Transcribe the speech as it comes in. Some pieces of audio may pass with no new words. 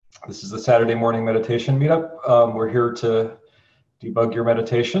This is the Saturday morning meditation meetup. We're here to debug your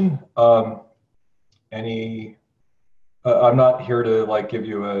meditation. I'm not here to like give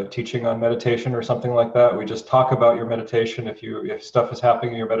you a teaching on meditation or something like that. We just talk about your meditation. If stuff is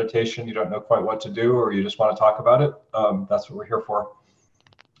happening in your meditation, you don't know quite what to do, or you just want to talk about it, that's what we're here for.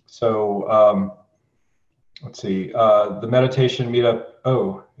 So let's see. The meditation meetup.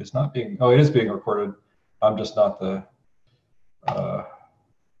 It is being recorded. I'm just not the.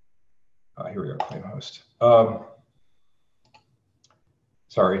 Here we are, claim host.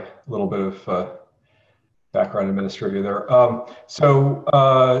 Sorry, a little bit of background administrator there.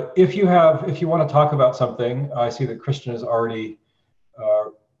 If you want to talk about something, I see that Christian has already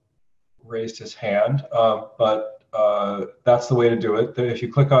raised his hand, but that's the way to do it. If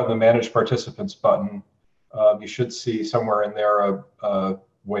you click on the Manage Participants button, you should see somewhere in there a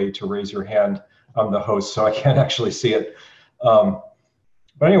way to raise your hand. I'm the host, so I can't actually see it.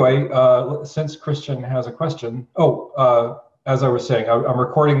 But anyway, since Christian has a question, as I was saying, I'm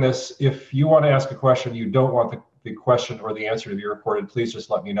recording this. If you want to ask a question, you don't want the question or the answer to be recorded, please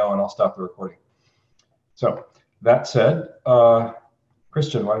just let me know and I'll stop the recording. So that said,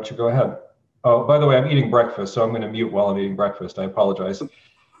 Christian, why don't you go ahead? Oh, by the way, I'm eating breakfast, so I'm going to mute while I'm eating breakfast. I apologize.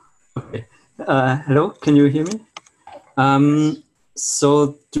 Okay. Hello, can you hear me?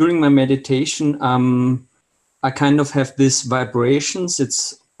 So during my meditation, I kind of have these vibrations.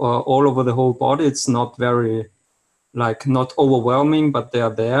 It's all over the whole body. It's not very, not overwhelming, but they are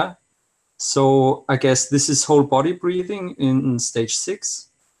there. So I guess this is whole body breathing in stage 6.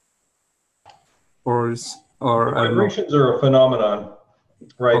 Vibrations are a phenomenon,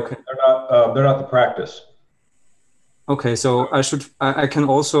 right? Okay. They're not the practice. Okay, so I can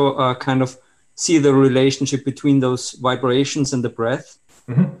also kind of see the relationship between those vibrations and the breath.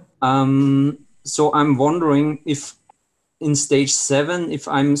 Mm-hmm. So I'm wondering if in stage 7, if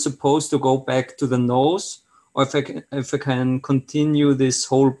I'm supposed to go back to the nose, or if I can continue this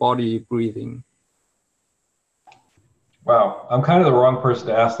whole body breathing. Wow, I'm kind of the wrong person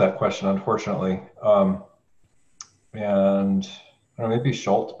to ask that question, unfortunately. And I don't know, maybe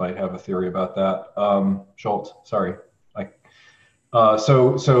Schultz might have a theory about that. Schultz, sorry.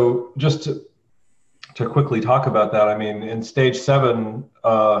 So just to quickly talk about that, I mean, in stage 7,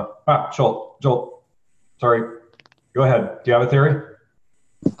 Schultz, sorry, go ahead. Do you have a theory?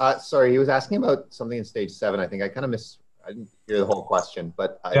 Sorry, he was asking about something in stage 7. I think I didn't hear the whole question,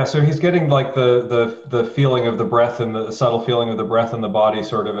 but yeah. So he's getting like the feeling of the breath and the subtle feeling of the breath in the body,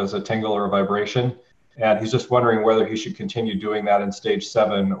 sort of as a tingle or a vibration, and he's just wondering whether he should continue doing that in stage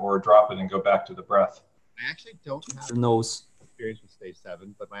 7 or drop it and go back to the breath. I actually don't have the nose experience with stage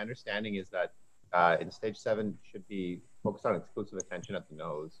 7, but my understanding is that in stage 7 should be focused on exclusive attention at the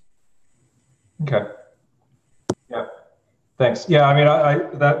nose. Okay. Yeah. Thanks. Yeah, I mean,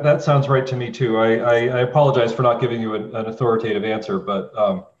 that sounds right to me too. I apologize for not giving you an authoritative answer, but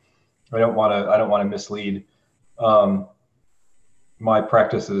I don't want to mislead. My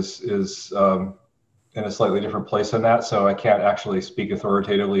practice is in a slightly different place than that, so I can't actually speak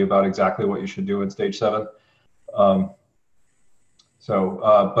authoritatively about exactly what you should do in stage 7.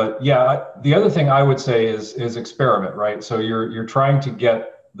 But yeah, the other thing I would say is experiment, right? So you're trying to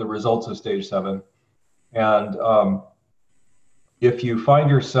get the results of stage 7, and if you find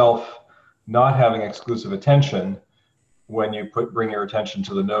yourself not having exclusive attention when you bring your attention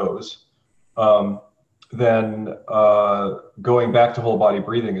to the nose, then going back to whole body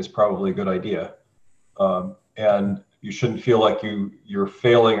breathing is probably a good idea. And you shouldn't feel like you're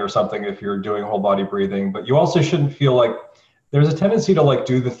failing or something if you're doing whole body breathing, but you also shouldn't feel like there's a tendency to like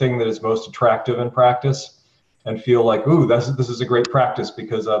do the thing that is most attractive in practice and feel like, ooh, this is a great practice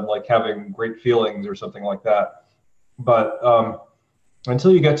because I'm like having great feelings or something like that. But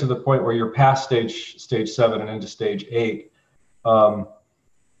until you get to the point where you're past stage 7 and into stage 8, that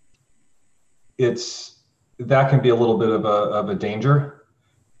can be a little bit of a danger,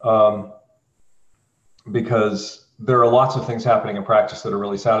 because there are lots of things happening in practice that are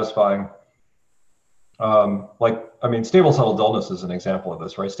really satisfying. Stable subtle dullness is an example of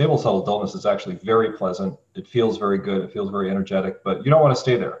this, right? Stable subtle dullness is actually very pleasant. It feels very good. It feels very energetic, but you don't want to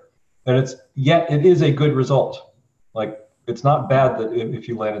stay there. And it is a good result. Like, it's not bad that if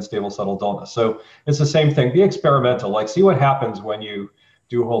you land in stable subtle dullness. So it's the same thing. Be experimental. Like, see what happens when you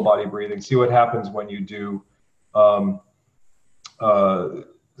do whole body breathing. See what happens when you do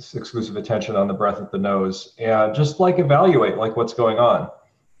exclusive attention on the breath at the nose, and just like evaluate like what's going on.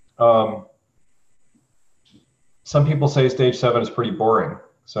 Some people say stage 7 is pretty boring.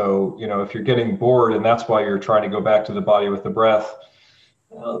 So, if you're getting bored and that's why you're trying to go back to the body with the breath,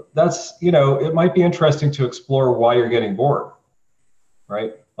 it might be interesting to explore why you're getting bored,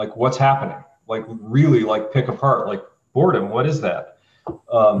 right? like what's happening, like really like pick apart, like boredom, what is that?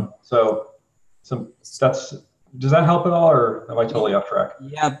 So that's, does that help at all, or am I totally off track?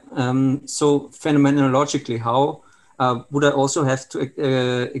 Yeah. So phenomenologically, how would I also have to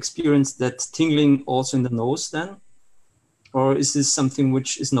experience that tingling also in the nose then? Or is this something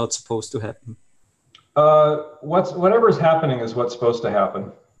which is not supposed to happen? Whatever's happening is what's supposed to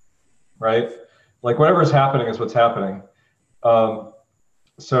happen, right? Like whatever's happening is what's happening.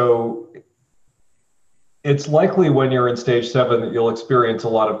 So it's likely when you're in stage 7 that you'll experience a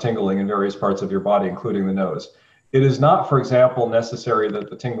lot of tingling in various parts of your body, including the nose. It is not, for example, necessary that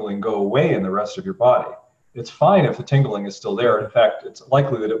the tingling go away in the rest of your body. It's fine if the tingling is still there. In fact, it's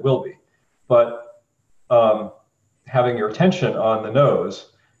likely that it will be. But having your attention on the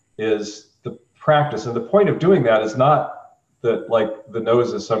nose is the practice. And the point of doing that is not that like the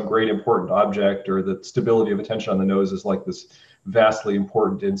nose is some great important object, or that stability of attention on the nose is like this vastly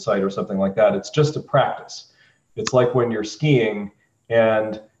important insight or something like that. It's just a practice. It's like when you're skiing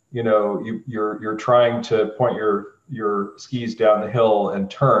and you know you're trying to point your skis down the hill and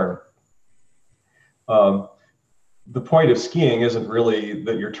turn. The point of skiing isn't really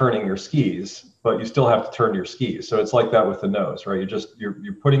that you're turning your skis, but you still have to turn your skis. So it's like that with the nose, right?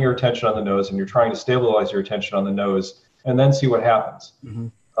 You're putting your attention on the nose, and you're trying to stabilize your attention on the nose, and then see what happens.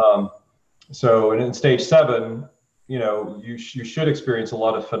 So in stage 7, you know, you should experience a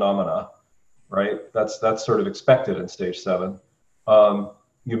lot of phenomena, right? That's sort of expected in stage 7.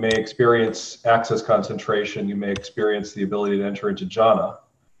 You may experience access concentration. You may experience the ability to enter into jhana.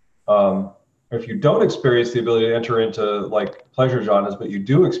 If you don't experience the ability to enter into like pleasure jhanas, but you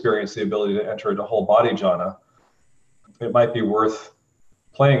do experience the ability to enter into whole body jhana, it might be worth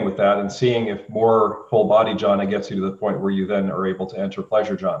playing with that and seeing if more whole body jhana gets you to the point where you then are able to enter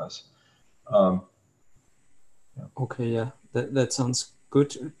pleasure jhanas. Okay, yeah, that sounds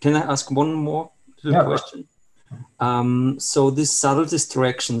good. Can I ask one more question? So these subtle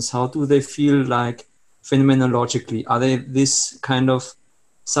distractions, how do they feel like phenomenologically? Are they this kind of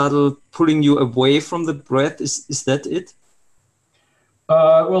subtle pulling you away from the breath? Is that it?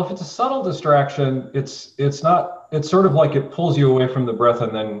 Well, if it's a subtle distraction, it's sort of like it pulls you away from the breath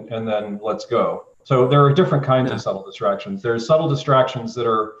and then lets go. So there are different kinds of subtle distractions. There's subtle distractions that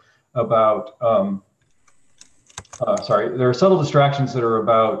are about there are subtle distractions that are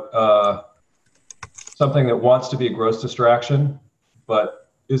about something that wants to be a gross distraction but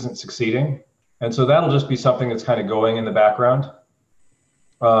isn't succeeding, and so that'll just be something that's kind of going in the background.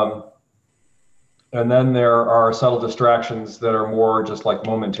 And then there are subtle distractions that are more just like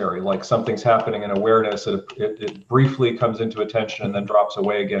momentary, like something's happening in awareness, it briefly comes into attention and then drops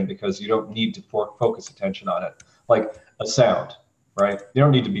away again because you don't need to focus attention on it, like a sound, right? You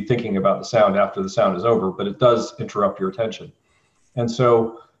don't need to be thinking about the sound after the sound is over, but it does interrupt your attention. And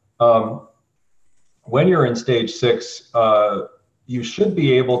so when you're in stage 6, you should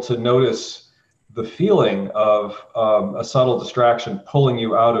be able to notice the feeling of a subtle distraction pulling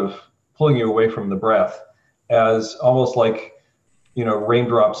you away from the breath, as almost like, you know,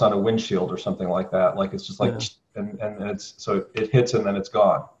 raindrops on a windshield or something like that. Like it's just like, and it's, so it hits and then it's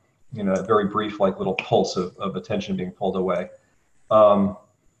gone, you know, a very brief, like little pulse of attention being pulled away.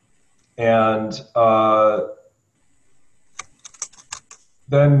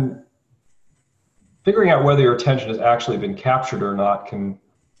 Then figuring out whether your attention has actually been captured or not can,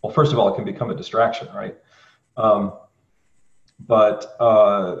 well, first of all, it can become a distraction, right?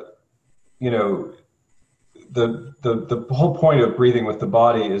 You know, the whole point of breathing with the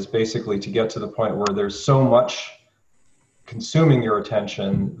body is basically to get to the point where there's so much consuming your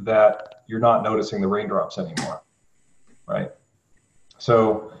attention that you're not noticing the raindrops anymore, right?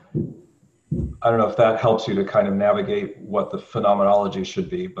 So I don't know if that helps you to kind of navigate what the phenomenology should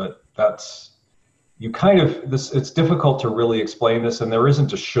be, but that's, you kind of, it's difficult to really explain this, and there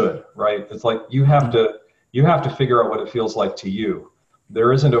isn't a should, right? It's like you have to figure out what it feels like to you.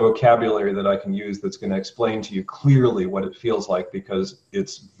 There isn't a vocabulary that I can use that's going to explain to you clearly what it feels like, because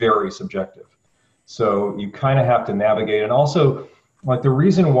it's very subjective. So you kind of have to navigate. And also, like, the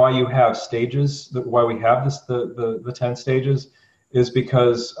reason why you have stages, why we have the 10 stages, is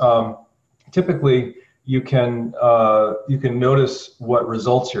because typically you can notice what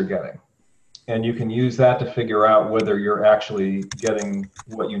results you're getting, and you can use that to figure out whether you're actually getting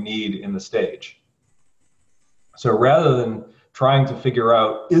what you need in the stage. So rather than trying to figure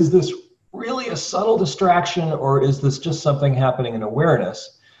out, is this really a subtle distraction, or is this just something happening in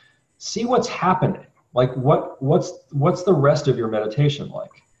awareness, see what's happening. Like what's the rest of your meditation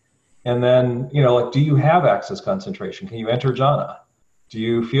like? And then, you know, like, do you have access concentration? Can you enter jhana? Do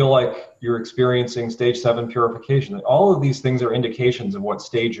you feel like you're experiencing stage 7 purification? All of these things are indications of what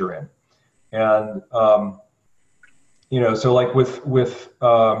stage you're in. And, so like with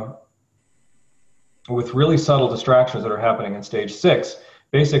really subtle distractions that are happening in stage 6,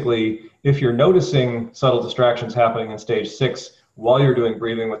 basically, if you're noticing subtle distractions happening in stage 6 while you're doing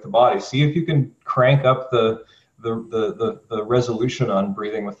breathing with the body, see if you can crank up the resolution on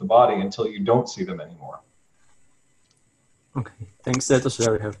breathing with the body until you don't see them anymore. Okay, thanks. That was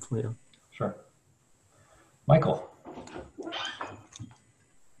very helpful. Yeah. Sure. Michael.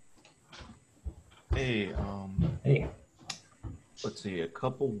 Hey. Hey. Let's see. A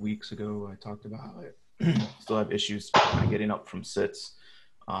couple weeks ago, I talked about how I still have issues kind of getting up from sits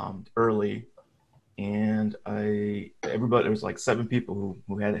early, and there was like 7 people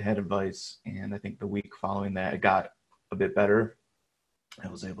who had advice, and I think the week following that, it got a bit better. I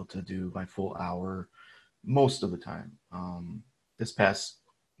was able to do my full hour most of the time.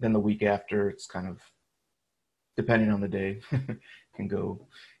 Then the week after, it's kind of depending on the day, can go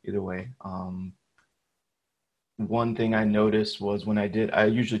either way. One thing I noticed was I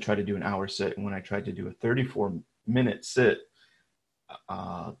usually try to do an hour sit, and when I tried to do a 34-minute sit,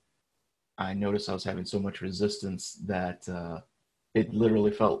 I noticed I was having so much resistance that it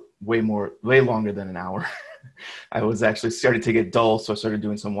literally felt way longer than an hour. I was actually starting to get dull, so I started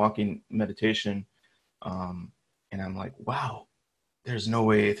doing some walking meditation, and I'm like, wow, there's no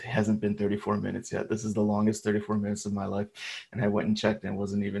way it hasn't been 34 minutes yet. This is the longest 34 minutes of my life. And I went and checked, and it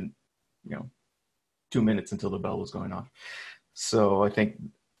wasn't even, 2 minutes until the bell was going off. So I think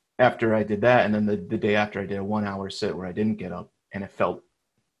after I did that, and then the day after, I did a 1 hour sit where I didn't get up, and it felt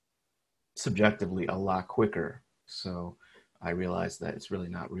subjectively a lot quicker. So I realized that it's really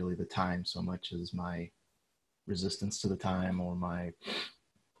not really the time so much as my resistance to the time, or my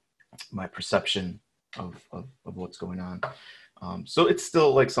perception of what's going on. So it's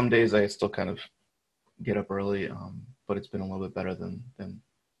still like some days I still kind of get up early, but it's been a little bit better than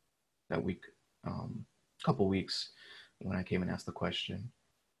that week, couple weeks when I came and asked the question.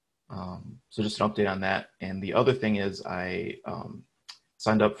 So just an update on that. And the other thing is I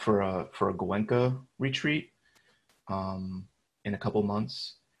signed up for a Goenka retreat in a couple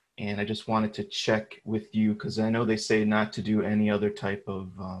months. And I just wanted to check with you, because I know they say not to do any other type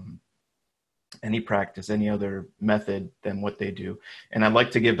of any practice, any other method than what they do. And I'd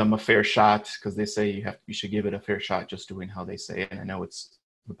like to give them a fair shot, because they say you should give it a fair shot just doing how they say it. And I know it's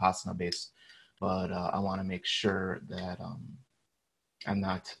Vipassana based, but I want to make sure that I'm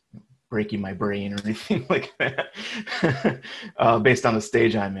not breaking my brain or anything like that based on the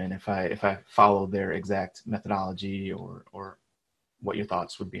stage I'm in, if I follow their exact methodology, or what your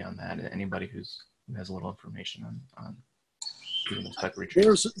thoughts would be on that. Anybody who has a little information on doing this type of retreat.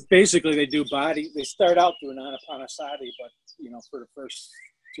 Basically, they start out doing Anapanasati, but for the first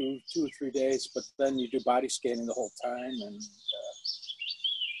two or 3 days, but then you do body scanning the whole time, and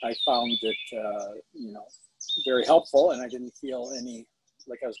I found it very helpful, and I didn't feel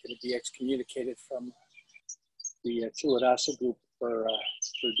like I was going to be excommunicated from the Chuladasa group for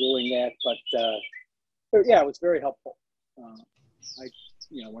doing that, but yeah, it was very helpful.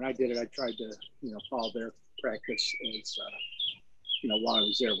 When I did it, I tried to follow their practice as while I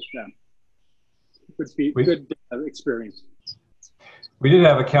was there with them. Good experience. We did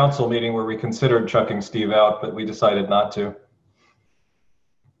have a council meeting where we considered chucking Steve out, but we decided not to.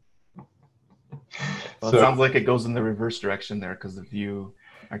 Well, it sounds like it goes in the reverse direction there, because if you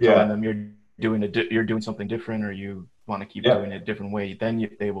are telling them you're doing something different, or you want to keep doing it a different way, then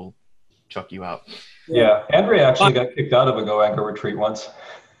they will chuck you out. Yeah, Andrea actually got kicked out of a Goenka retreat once.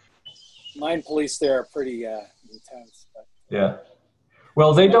 Mind police there are pretty intense. But yeah.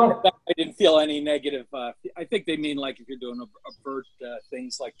 Well, they don't. I didn't feel any negative. I think they mean like if you're doing avert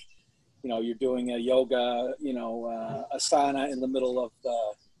things like, you're doing a yoga, asana in the middle of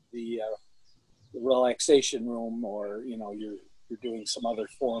the relaxation room, or you're doing some other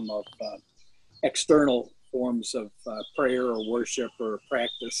form of external forms of prayer or worship or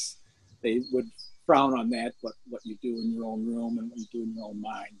practice. They would frown on that, but what you do in your own room and what you do in your own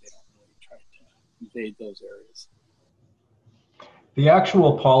mind, they don't really try to invade those areas. The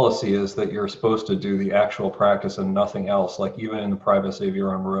actual policy is that you're supposed to do the actual practice and nothing else, like even in the privacy of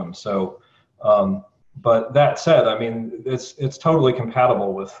your own room. So, but that said, I mean, it's totally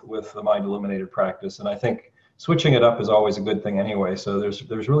compatible with the mind illuminated practice, and I think switching it up is always a good thing anyway. So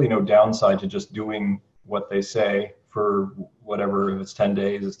there's really no downside to just doing what they say for whatever. If it's 10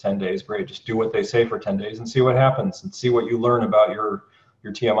 days, it's 10 days. Great, just do what they say for 10 days and see what happens, and see what you learn about your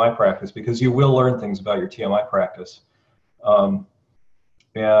TMI practice, because you will learn things about your TMI practice.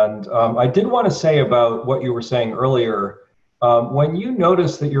 I did want to say about what you were saying earlier When you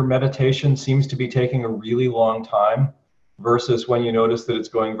notice that your meditation seems to be taking a really long time versus when you notice that it's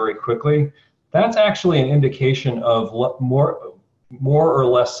going very quickly, that's actually an indication of more or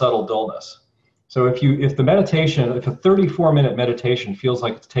less subtle dullness. So if a 34-minute meditation feels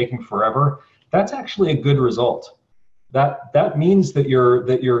like it's taking forever, that's actually a good result. That means that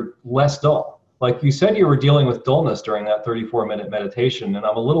you're less dull. Like you said, you were dealing with dullness during that 34-minute meditation, and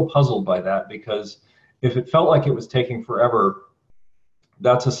I'm a little puzzled by that, because if it felt like it was taking forever,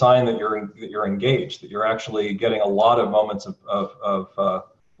 that's a sign that you're engaged, that you're actually getting a lot of moments of a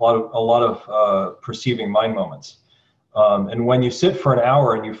lot of perceiving mind moments. And when you sit for an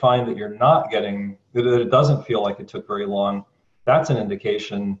hour and you find that you're not getting, that it doesn't feel like it took very long, that's an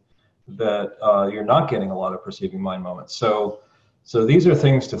indication that you're not getting a lot of perceiving mind moments. So these are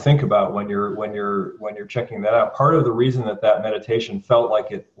things to think about when you're checking that out. Part of the reason that meditation felt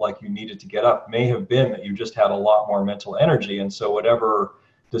like you needed to get up may have been that you just had a lot more mental energy, and so whatever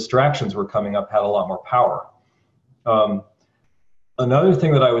distractions were coming up had a lot more power. Another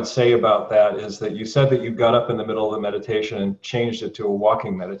thing that I would say about that is that you said that you got up in the middle of the meditation and changed it to a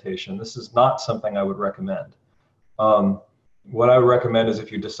walking meditation. This is not something I would recommend. What I would recommend is,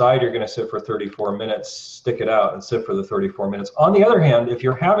 if you decide you're going to sit for 34 minutes, stick it out and sit for the 34 minutes. On the other hand, if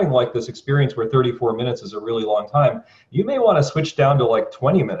you're having like this experience where 34 minutes is a really long time, you may want to switch down to like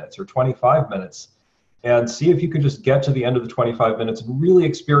 20 minutes or 25 minutes and see if you can just get to the end of the 25 minutes and really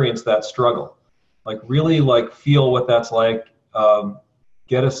experience that struggle. Like really like feel what that's like,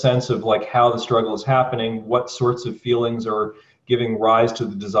 get a sense of like how the struggle is happening, what sorts of feelings are giving rise to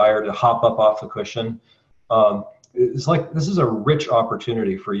the desire to hop up off the cushion. It's like, this is a rich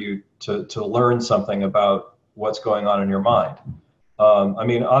opportunity for you to learn something about what's going on in your mind. I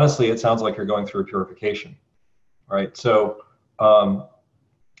mean, honestly, it sounds like you're going through purification, right? So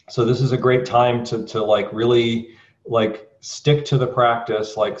this is a great time to like really like stick to the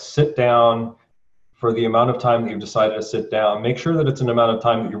practice, like sit down for the amount of time that you've decided to sit down. Make sure that it's an amount of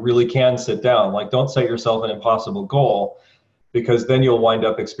time that you really can sit down. Like, don't set yourself an impossible goal, because then you'll wind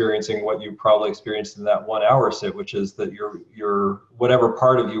up experiencing what you probably experienced in that 1 hour sit, which is that your whatever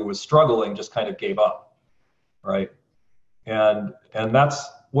part of you was struggling just kind of gave up, right? And that's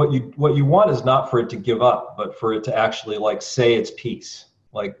what you want, is not for it to give up, but for it to actually like say its piece,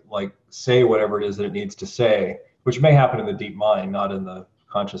 like say whatever it is that it needs to say, which may happen in the deep mind, not in the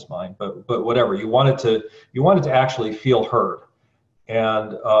conscious mind, but whatever you want it to actually feel heard.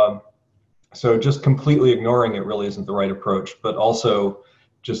 And so just completely ignoring it really isn't the right approach, but also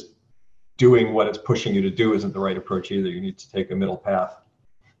just doing what it's pushing you to do isn't the right approach either. You need to take a middle path.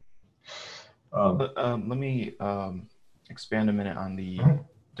 Let me expand a minute on the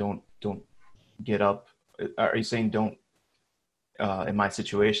don't get up. Are you saying don't, in my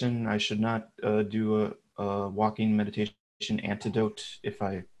situation, I should not do a walking meditation antidote if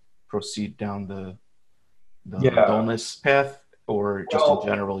I proceed down the dullness path, or just in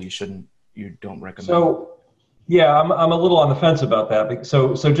general you don't recommend? So yeah, I'm a little on the fence about that.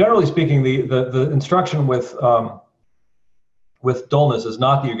 So generally speaking, the instruction with dullness is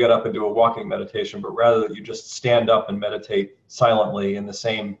not that you get up and do a walking meditation, but rather that you just stand up and meditate silently in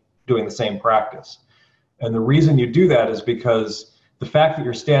doing the same practice. And the reason you do that is because the fact that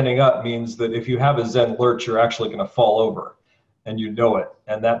you're standing up means that if you have a Zen lurch, you're actually going to fall over, and you know it,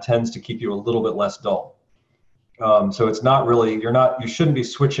 and that tends to keep you a little bit less dull. So it's not really, you shouldn't be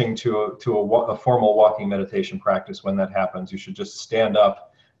switching to a formal walking meditation practice when that happens. You should just stand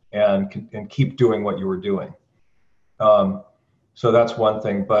up and keep doing what you were doing. So that's one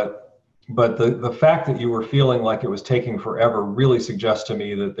thing, but the fact that you were feeling like it was taking forever really suggests to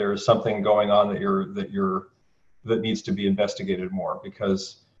me that there is something going on that needs to be investigated more.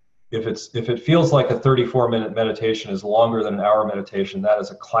 Because if it feels like a 34-minute meditation is longer than an hour meditation, that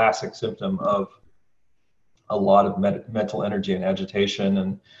is a classic symptom of a lot of mental energy and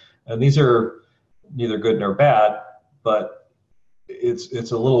agitation, and these are neither good nor bad, but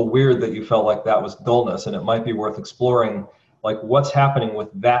it's a little weird that you felt like that was dullness, and it might be worth exploring like what's happening with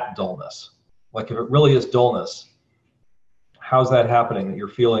that dullness. Like if it really is dullness, how's that happening that you're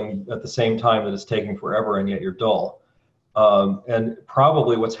feeling at the same time that it's taking forever and yet you're dull? And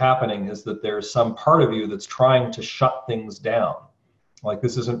probably what's happening is that there's some part of you that's trying to shut things down. Like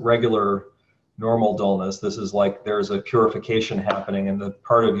this isn't regular normal dullness. This is like there's a purification happening, and the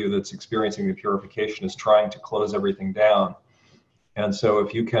part of you that's experiencing the purification is trying to close everything down. And so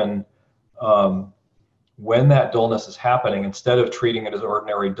if you can, when that dullness is happening, instead of treating it as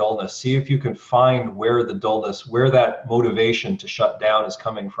ordinary dullness, see if you can find where the dullness, where that motivation to shut down is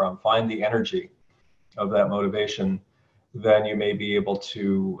coming from. Find the energy of that motivation. Then you may be able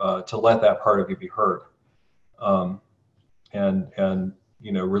to let that part of you be heard. and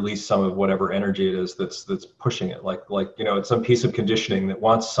release some of whatever energy it is that's pushing it, like it's some piece of conditioning that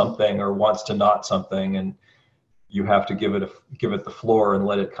wants something or wants to not something, and you have to give it the floor and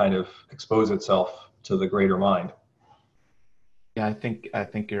let it kind of expose itself to the greater mind. Yeah, I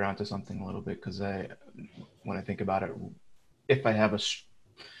think you're onto something a little bit, because when I think about it, if I have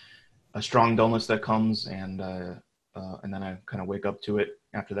a strong dullness that comes, and then I kind of wake up to it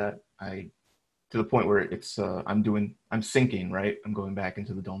after that, to the point where it's I'm sinking, right? I'm going back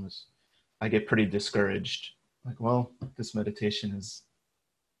into the dullness. I get pretty discouraged. Like, well, this meditation is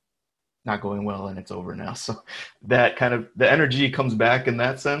not going well and it's over now. So that kind of, the energy comes back in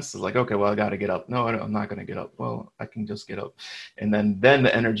that sense. It's like, okay, well, I got to get up. No, I'm not going to get up. Well, I can just get up. And then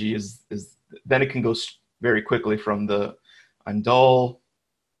the energy is then it can go very quickly from I'm dull,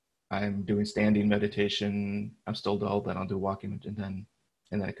 I'm doing standing meditation, I'm still dull, then I'll do walking, and then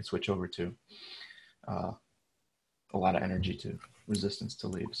I can switch over to a lot of energy to resistance to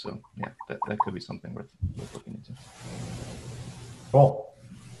leave. So yeah, that could be something worth looking into. Cool.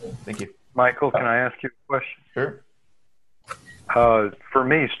 Thank you. Michael, can I ask you a question? Sure. For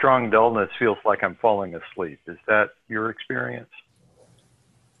me, strong dullness feels like I'm falling asleep. Is that your experience?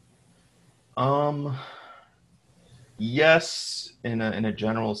 Yes, in a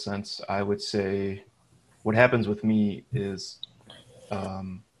general sense, I would say what happens with me is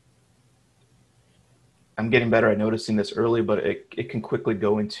I'm getting better at noticing this early, but it can quickly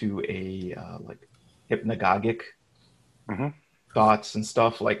go into a like hypnagogic thoughts and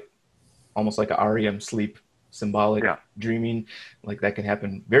stuff, like almost like a REM sleep symbolic dreaming. Like that can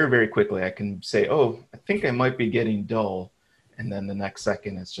happen very, very quickly. I can say, oh, I think I might be getting dull. And then the next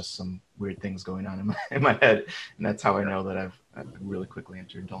second, it's just some weird things going on in my head. And that's how I know that I've really quickly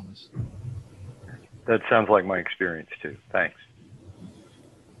entered dullness. That sounds like my experience too. Thanks.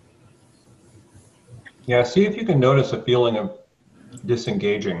 Yeah, see if you can notice a feeling of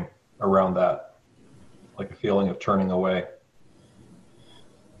disengaging around that, like a feeling of turning away.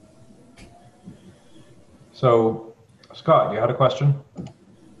 So, Scott, you had a question?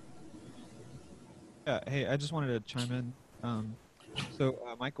 Yeah, hey, I just wanted to chime in.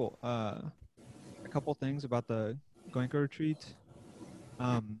 Michael, a couple things about the Goenka retreat.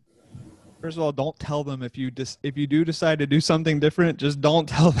 First of all, don't tell them if you do decide to do something different. Just don't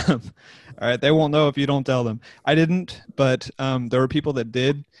tell them. All right, they won't know if you don't tell them. I didn't, but there were people that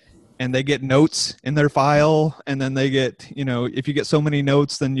did, and they get notes in their file, and then they get, if you get so many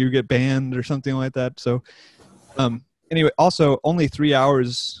notes, then you get banned or something like that. So anyway, also only 3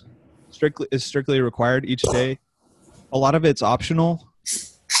 hours is strictly required each day. A lot of it's optional.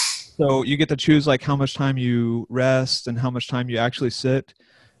 So you get to choose like how much time you rest and how much time you actually sit.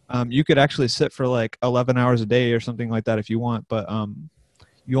 You could actually sit for like 11 hours a day or something like that if you want, but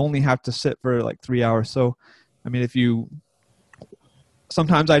you only have to sit for like 3 hours. So, I mean,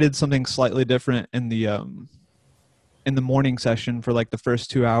 sometimes I did something slightly different in the morning session for like the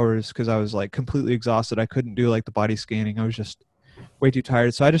first 2 hours because I was like completely exhausted. I couldn't do like the body scanning. I was just way too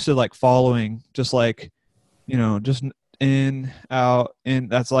tired. So I just did like following, just like, just in, out, in.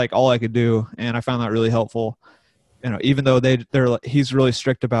 That's like all I could do. And I found that really helpful. Even though he's really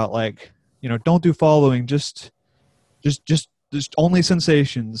strict about like, don't do following, just only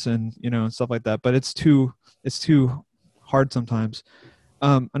sensations and, and stuff like that. But it's too hard sometimes.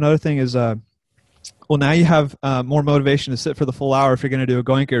 Another thing is, well, now you have more motivation to sit for the full hour if you're going to do a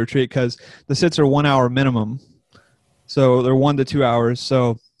Goenka retreat, because the sits are 1 hour minimum. So they're 1 to 2 hours.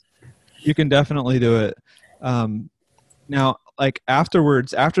 So you can definitely do it. Now, like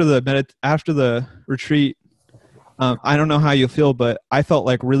afterwards, after the retreat, I don't know how you feel, but I felt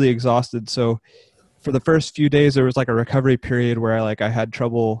like really exhausted. So for the first few days, there was like a recovery period where I had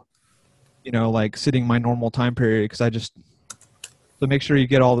trouble, like sitting my normal time period, because so make sure you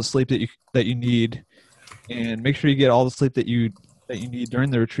get all the sleep that you need, and make sure you get all the sleep that you need during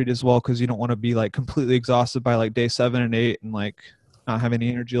the retreat as well, because you don't want to be like completely exhausted by like day 7 and 8 and like not have any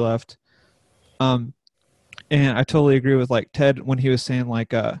energy left. And I totally agree with like Ted when he was saying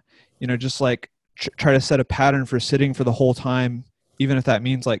like just like try to set a pattern for sitting for the whole time, even if that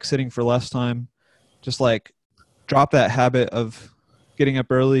means like sitting for less time. Just like drop that habit of getting up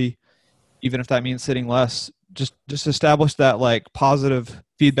early, even if that means sitting less. Just establish that like positive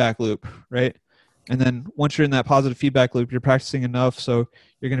feedback loop, right? And then once you're in that positive feedback loop, you're practicing enough, so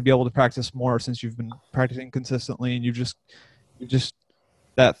you're going to be able to practice more since you've been practicing consistently, and you just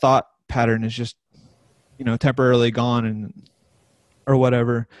that thought pattern is just temporarily gone or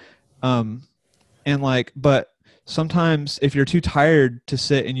whatever. But sometimes if you're too tired to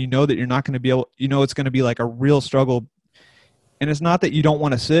sit and that you're not going to be able, it's going to be like a real struggle. And it's not that you don't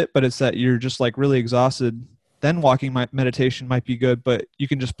want to sit, but it's that you're just like really exhausted. then walking meditation might be good, but you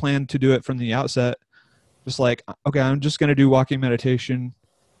can just plan to do it from the outset. Just like, okay, I'm just going to do walking meditation.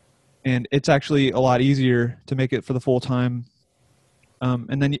 And it's actually a lot easier to make it for the full time.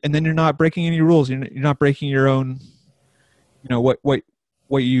 And then you're not breaking any rules. You're not breaking your own,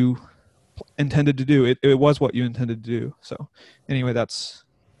 what you intended to do. It was what you intended to do. So anyway, that's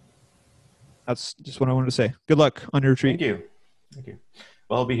just what I wanted to say. Good luck on your retreat. Thank you.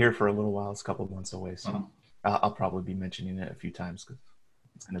 Well, I'll be here for a little while. It's a couple of months away, so I'll probably be mentioning it a few times because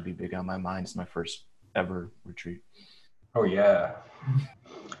it's going to be big on my mind. It's my first ever retreat. Oh yeah.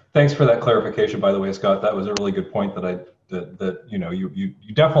 Thanks for that clarification, by the way, Scott. That was a really good point that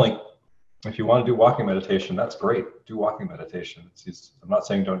you definitely, if you want to do walking meditation, that's great. Do walking meditation. I'm not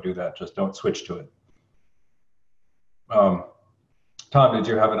saying don't do that. Just don't switch to it. Tom, did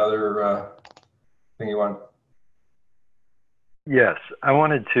you have another thing you want? Yes, I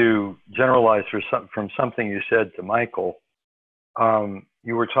wanted to generalize from something you said to Michael.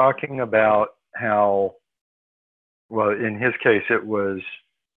 You were talking about how, well, in his case, it was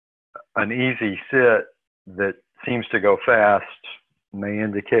an easy sit that seems to go fast, may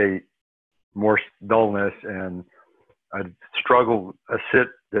indicate more dullness, and a sit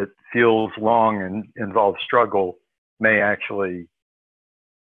that feels long and involves struggle may actually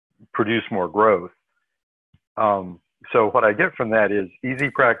produce more growth. So what I get from that is easy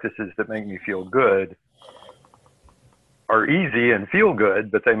practices that make me feel good are easy and feel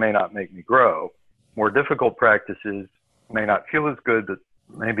good, but they may not make me grow. More difficult practices may not feel as good, but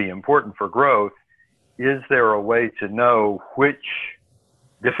may be important for growth. Is there a way to know which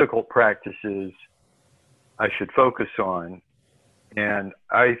difficult practices I should focus on? And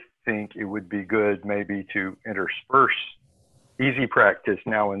I think it would be good maybe to intersperse easy practice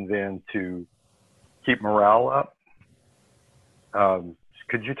now and then to keep morale up.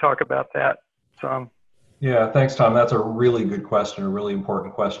 Could you talk about that some? Yeah, thanks, Tom. That's a really good question, a really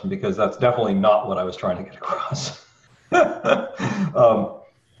important question, because that's definitely not what I was trying to get across.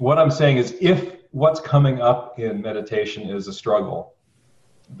 What I'm saying is, if what's coming up in meditation is a struggle,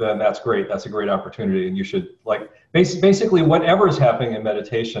 then that's great. That's a great opportunity. And you should, like, basically whatever is happening in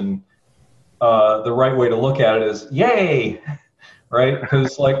meditation, the right way to look at it is, yay, right?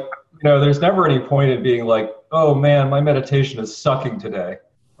 Because, like, there's never any point in being like, oh man, my meditation is sucking today,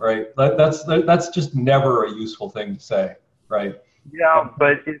 right? That's just never a useful thing to say, right? Yeah,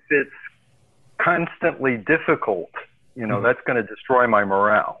 but if it's constantly difficult, that's going to destroy my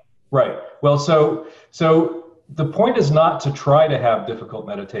morale. Right. Well, so the point is not to try to have difficult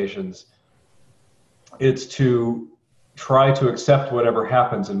meditations. It's to try to accept whatever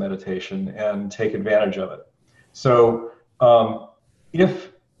happens in meditation and take advantage of it. So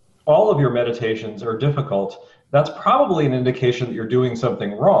if all of your meditations are difficult, that's probably an indication that you're doing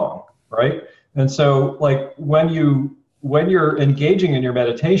something wrong, right? And so, like, when you're engaging in your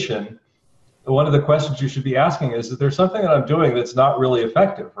meditation, one of the questions you should be asking is there something that I'm doing that's not really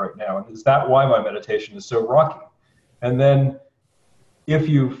effective right now? And is that why my meditation is so rocky? And then if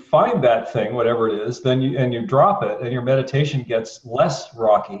you find that thing, whatever it is, then you drop it and your meditation gets less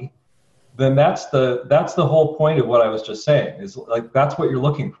rocky, then that's the whole point of what I was just saying, is like, that's what you're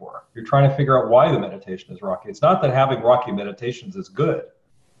looking for. You're trying to figure out why the meditation is rocky. It's not that having rocky meditations is good.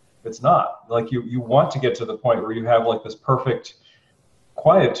 It's not. Like, you want to get to the point where you have like this perfect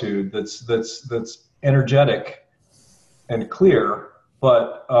quietude that's energetic and clear,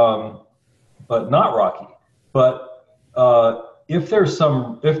 but not rocky. But if there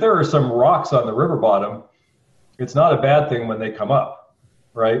are some rocks on the river bottom, it's not a bad thing when they come up,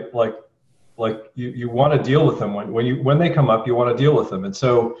 right? Like you want to deal with them when they come up. You want to deal with them, and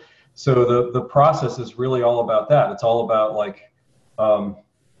so the process is really all about that. It's all about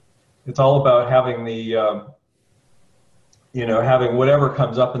having the having whatever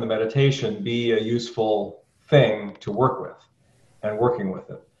comes up in the meditation be a useful thing to work with, and working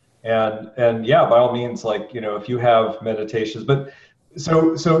with it. And yeah, by all means, like, if you have meditations, but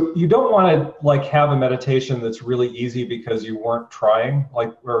so you don't want to like have a meditation that's really easy because you weren't trying,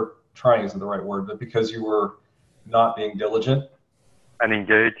 or trying isn't the right word, but because you were not being diligent.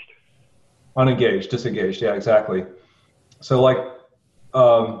 Unengaged, disengaged. Yeah, exactly. So like,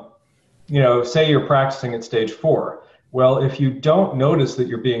 say you're practicing at stage 4. Well, if you don't notice that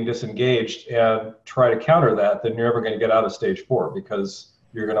you're being disengaged and try to counter that, then you're never going to get out of stage 4, because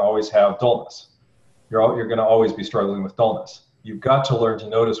you're going to always have dullness. You're going to always be struggling with dullness. You've got to learn to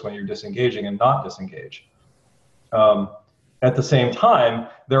notice when you're disengaging and not disengage. At the same time,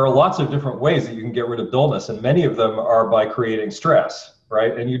 there are lots of different ways that you can get rid of dullness, and many of them are by creating stress,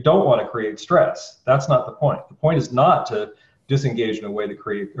 right? And you don't want to create stress. That's not the point. The point is not to disengage in a way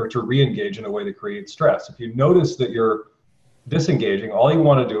to re-engage in a way that creates stress. If you notice that you're disengaging, all you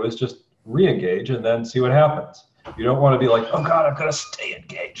want to do is just re-engage and then see what happens. You don't want to be like, oh God, I've got to stay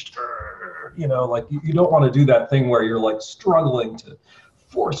engaged. Like you don't want to do that thing where you're like struggling to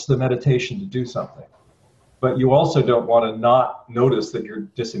force the meditation to do something. But you also don't want to not notice that you're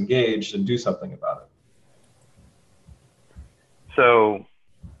disengaged and do something about it. So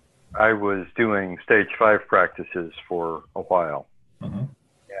I was doing stage 5 practices for a while,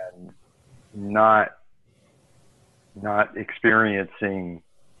 and not experiencing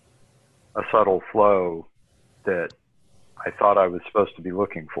a subtle flow that I thought I was supposed to be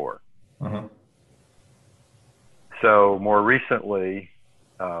looking for. So more recently,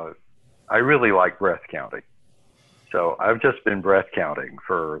 I really like breath counting. So I've just been breath counting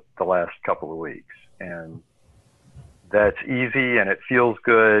for the last couple of weeks, and that's easy and it feels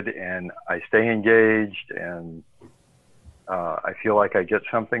good, and I stay engaged, and I feel like I get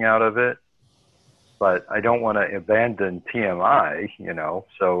something out of it, but I don't want to abandon TMI,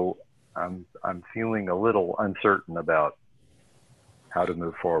 so I'm feeling a little uncertain about how to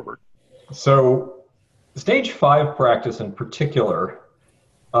move forward. So stage 5 practice in particular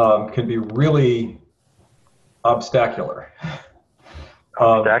can be really obstacular.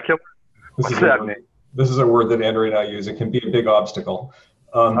 Obstacular? What's that mean? This is a word that Andrew and I use. It can be a big obstacle.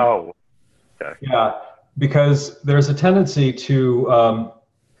 Okay. Yeah, because there's a tendency to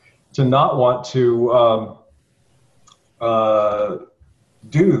not want to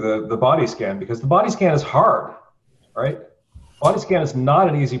do the body scan, because the body scan is hard, right? Body scan is not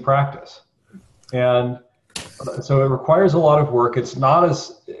an easy practice. And so it requires a lot of work. It's not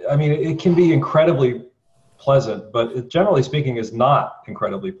it can be incredibly pleasant, but it, generally speaking, is not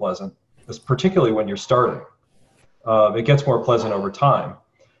incredibly pleasant, particularly when you're starting. It gets more pleasant over time.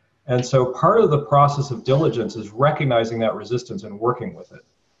 And so part of the process of diligence is recognizing that resistance and working with it.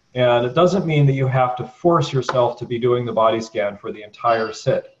 And it doesn't mean that you have to force yourself to be doing the body scan for the entire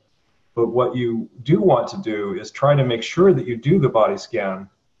sit. But what you do want to do is try to make sure that you do the body scan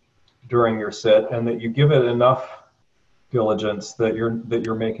during your sit, and that you give it enough diligence that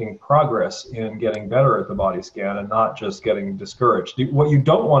you're making progress in getting better at the body scan and not just getting discouraged. What you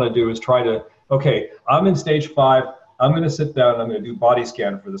don't want to do is try to, okay, I'm in stage 5, I'm going to sit down and I'm going to do body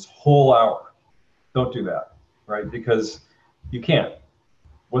scan for this whole hour. Don't do that, right? Because you can't.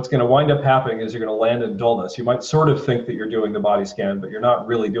 What's going to wind up happening is you're going to land in dullness. You might sort of think that you're doing the body scan, but you're not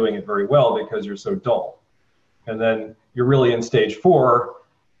really doing it very well because you're so dull. And then you're really in stage 4,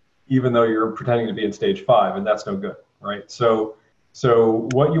 even though you're pretending to be in stage 5, and that's no good, right? So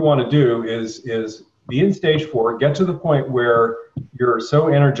what you want to do is be in stage 4, get to the point where you're so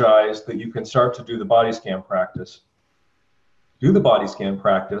energized that you can start to do the body scan practice. Do the body scan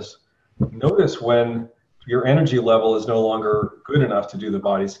practice. Notice when your energy level is no longer good enough to do the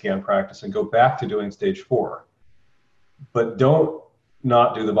body scan practice, and go back to doing stage 4. But don't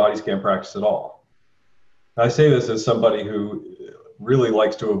not do the body scan practice at all. I say this as somebody who really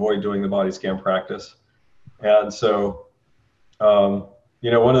likes to avoid doing the body scan practice. And so,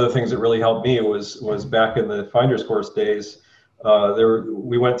 one of the things that really helped me was back in the Finder's Course days,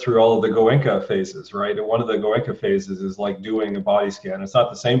 we went through all of the Goenka phases, right? And one of the Goenka phases is like doing a body scan. It's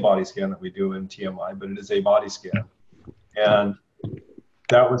not the same body scan that we do in TMI, but it is a body scan. And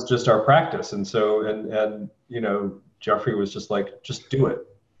that was just our practice. And so, and Jeffrey was just like, just do it.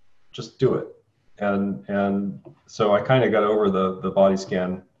 Just do it. And so I kind of got over the body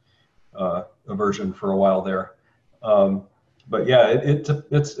scan aversion for a while there. But yeah,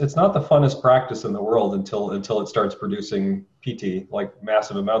 it's not the funnest practice in the world until it starts producing PT, like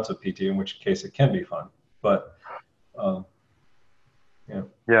massive amounts of PT, in which case it can be fun. But yeah.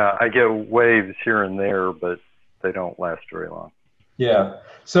 Yeah, I get waves here and there, but they don't last very long. Yeah.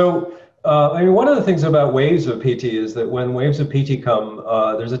 So one of the things about waves of PT is that when waves of PT come,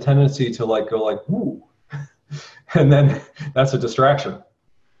 there's a tendency to go like, woo, and then that's a distraction,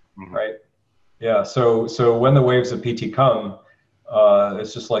 right? Yeah. So when the waves of PT come,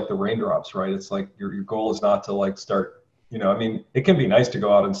 it's just like the raindrops, right? It's like your goal is not to start, it can be nice to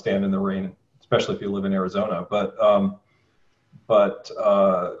go out and stand in the rain, especially if you live in Arizona, but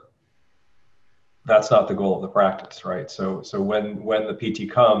that's not the goal of the practice, right? So when the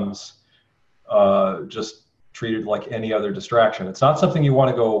PT comes, just treat it like any other distraction. It's not something you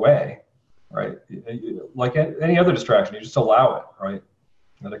want to go away, right? Like any other distraction, you just allow it, right?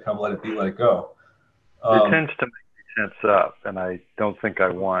 Let it come, let it be, let it go. It tends to make me tense up, and I don't think I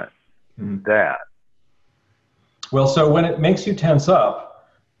want that. Well, so when it makes you tense up,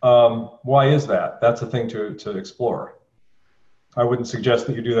 why is that? That's a thing to explore. I wouldn't suggest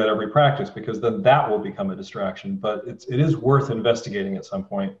that you do that every practice, because then that will become a distraction. But it is worth investigating at some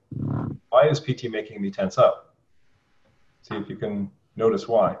point. Why is PT making me tense up? See if you can notice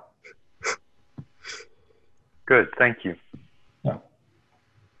why. Good, thank you. Yeah.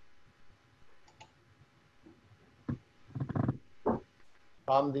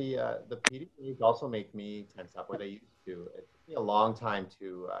 The PD waves also make me tense up, where they used to. It took me a long time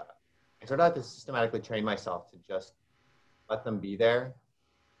to, I sort of had to systematically train myself to just let them be there.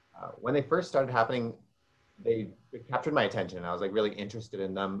 When they first started happening, they captured my attention, and I was like really interested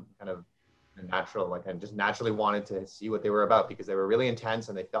in them, kind of natural, like I just naturally wanted to see what they were about, because they were really intense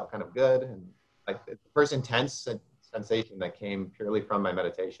and they felt kind of good. And like the first intense sensation that came purely from my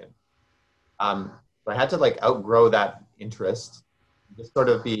meditation. So I had to like outgrow that interest, just sort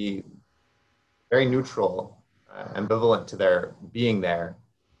of be very neutral, ambivalent to their being there.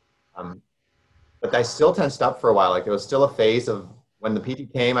 But I still tensed up for a while. Like there was still a phase of when the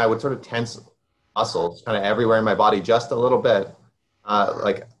PT came, I would sort of tense muscles kind of everywhere in my body just a little bit.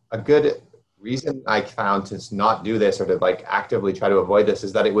 Like a good reason I found to not do this, or to like actively try to avoid this,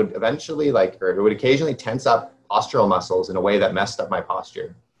 is that it would eventually or it would occasionally tense up postural muscles in a way that messed up my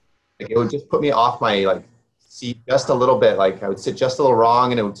posture. Like it would just put me off my like seat just a little bit. Like I would sit just a little wrong,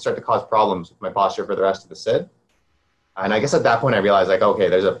 and it would start to cause problems with my posture for the rest of the sit. And I guess at that point I realized like, okay,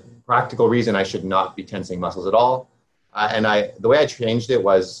 there's a practical reason I should not be tensing muscles at all. And the way I changed it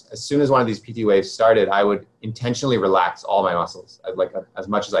was, as soon as one of these PT waves started, I would intentionally relax all my muscles, like as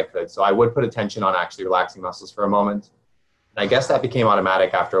much as I could. So I would put attention on actually relaxing muscles for a moment. And I guess that became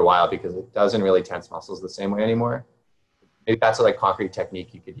automatic after a while, because it doesn't really tense muscles the same way anymore. Maybe that's a like concrete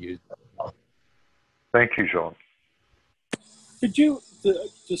technique you could use. Thank you, Joel. Could you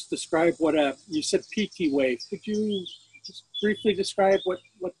just describe what you said PT wave? Could you just briefly describe what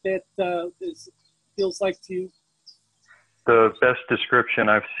that feels like to you? The best description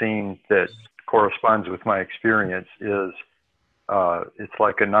I've seen that corresponds with my experience is it's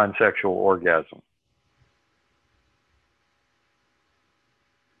like a non-sexual orgasm.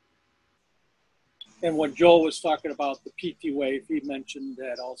 And when Joel was talking about the PT wave, he mentioned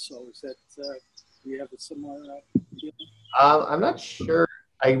that also. Is that, do you have a similar feeling? I'm not sure.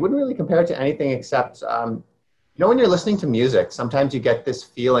 I wouldn't really compare it to anything except, you know, when you're listening to music, sometimes you get this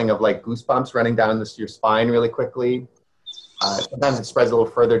feeling of like goosebumps running down your spine really quickly. Sometimes it spreads a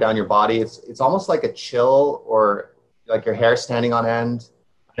little further down your body. It's almost like a chill, or like your hair standing on end.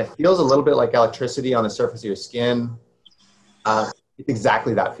 And it feels a little bit like electricity on the surface of your skin. It's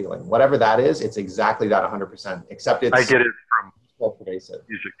exactly that feeling. Whatever that is, it's exactly that 100%, except it's— I get it from more pervasive.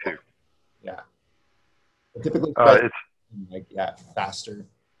 music too. Yeah. It typically It's like, yeah, faster.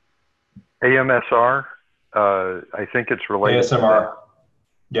 AMSR. I think it's related ASMR.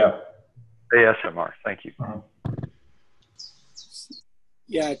 Yeah. to ASMR. Thank you.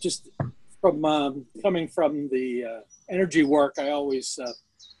 Yeah, just from coming from the energy work, I always,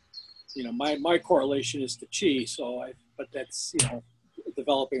 you know, my correlation is to chi. So but that's, you know,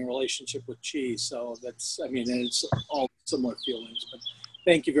 developing a relationship with chi. So that's, I mean, it's all similar feelings. But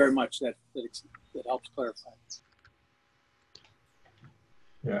thank you very much. That helps clarify.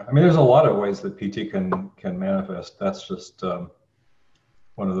 Yeah, I mean, there's a lot of ways that PT can manifest. That's just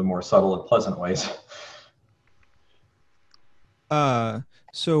one of the more subtle and pleasant ways.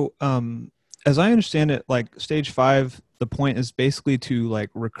 So as I understand it, like stage 5, the point is basically to like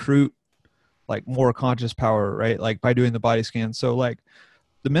recruit like more conscious power, right? Like by doing the body scan. So like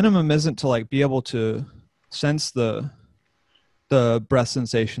the minimum isn't to like be able to sense the breath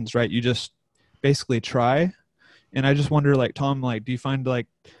sensations, right? You just basically try. And I just wonder, like, Tom, like, do you find like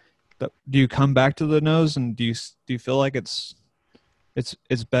do you come back to the nose, and do you feel like it's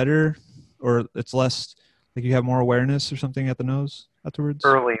better, or it's less, like you have more awareness or something at the nose afterwards?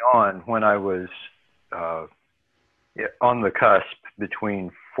 Early on, when I was on the cusp between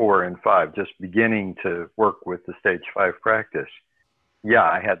 4 and 5, just beginning to work with the stage 5 practice, yeah,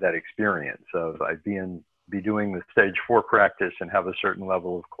 I had that experience of I'd be doing the stage 4 practice and have a certain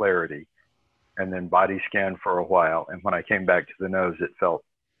level of clarity, and then body scan for a while. And when I came back to the nose, it felt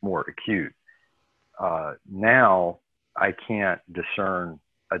more acute. Now I can't discern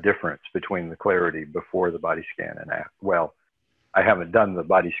a difference between the clarity before the body scan and after. Well, I haven't done the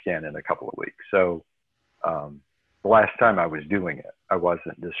body scan in a couple of weeks. So the last time I was doing it, I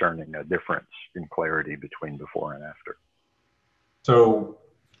wasn't discerning a difference in clarity between before and after. So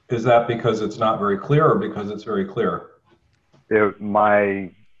is that because it's not very clear, or because it's very clear?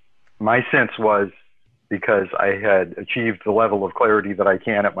 My sense was because I had achieved the level of clarity that I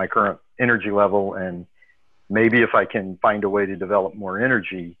can at my current energy level, and maybe if I can find a way to develop more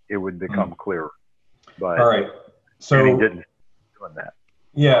energy, it would become clearer. But all right, so didn't. doing that.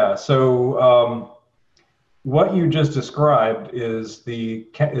 Yeah. So what you just described is the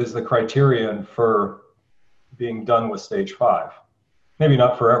criterion for being done with stage 5. Maybe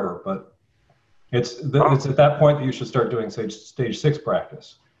not forever, but it's at that point that you should start doing stage 6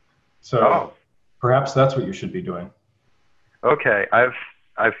 practice. So perhaps that's what you should be doing. Okay, I've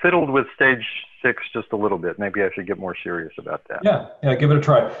fiddled with stage 6 just a little bit. Maybe I should get more serious about that. Yeah, give it a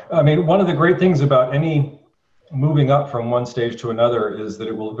try. I mean, one of the great things about any moving up from one stage to another is that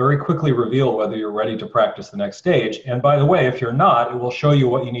it will very quickly reveal whether you're ready to practice the next stage. And by the way, if you're not, it will show you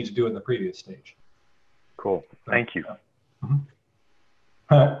what you need to do in the previous stage. Cool. Thank you.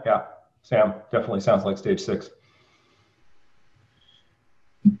 Yeah, Sam, definitely sounds like stage 6.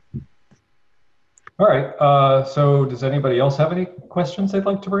 All right, so does anybody else have any questions they'd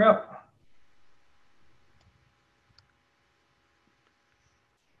like to bring up?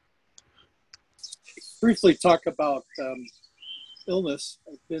 Briefly talk about illness.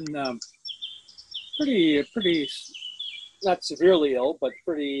 I've been pretty, not severely ill, but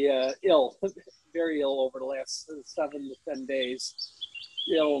pretty ill, very ill over the last 7 to 10 days.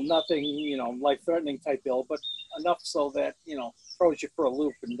 Ill, nothing, life-threatening type ill, but enough so that, throws you for a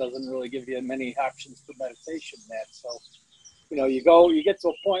loop and doesn't really give you many options for meditation. So, you get to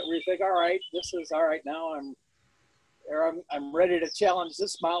a point where you think, all right, this is all right now. I'm ready to challenge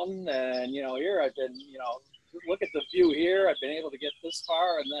this mountain, and here I've been, look at the view here. I've been able to get this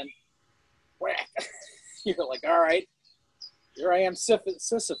far, and then whack, you're like, all right, here I am,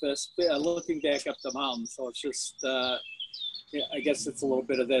 Sisyphus, looking back up the mountain. So it's just, I guess it's a little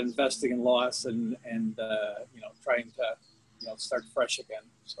bit of that investing in loss and trying to start fresh again.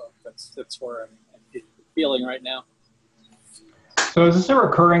 So that's where I'm feeling right now. So is this a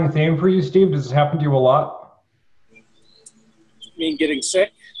recurring theme for you, Steve? Does this happen to you a lot? You mean getting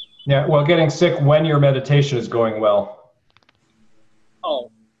sick? Yeah, well, getting sick when your meditation is going well. Oh,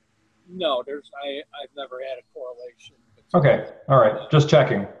 no, I've never had a correlation. Okay, all right, just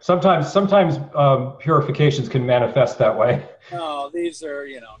checking. Sometimes purifications can manifest that way. No, these are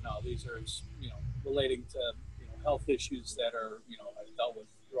relating to health issues that are I've dealt with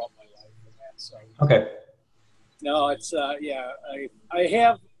throughout my life and that. So Okay. no, it's I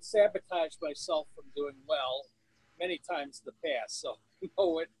have sabotaged myself from doing well many times in the past, so I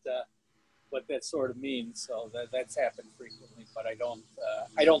know what that sort of means. So that's happened frequently, but I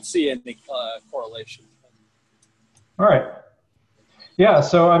don't see any correlation. All right. Yeah.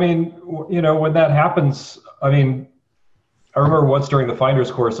 So I mean, when that happens, I mean, I remember once during the Finder's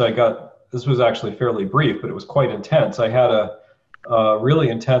course, this was actually fairly brief, but it was quite intense. I had a really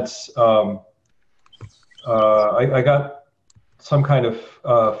intense. I got some kind of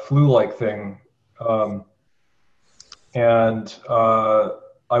flu-like thing, and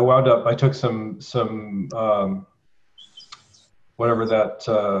I wound up. I took some whatever that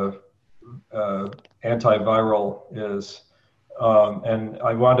antiviral is, and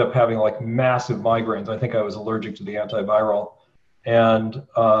I wound up having like massive migraines. I think I was allergic to the antiviral, and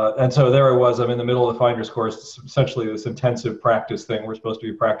so there I was. I'm in the middle of the Finder's course. It's essentially this intensive practice thing. We're supposed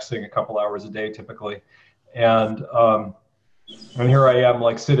to be practicing a couple hours a day typically, and here I am,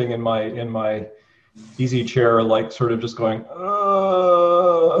 like sitting in my easy chair, like sort of just going,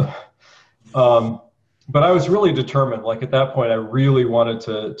 but I was really determined. Like at that point, I really wanted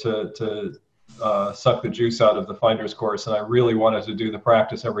to suck the juice out of the Finder's course, and I really wanted to do the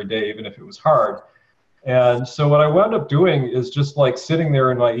practice every day, even if it was hard. And so what I wound up doing is just like sitting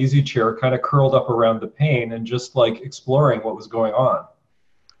there in my easy chair, kind of curled up around the pain, and just like exploring what was going on.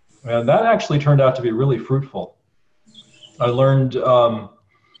 And that actually turned out to be really fruitful. I learned that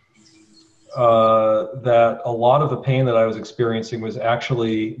a lot of the pain that I was experiencing was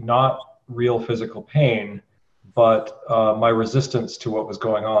actually not real physical pain, but my resistance to what was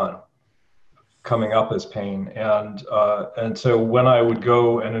going on coming up as pain. And so when I would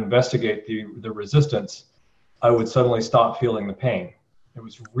go and investigate the resistance, I would suddenly stop feeling the pain. It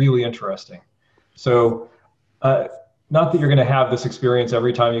was really interesting. So not that you're going to have this experience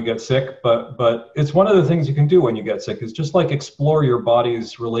every time you get sick, but it's one of the things you can do when you get sick is just like explore your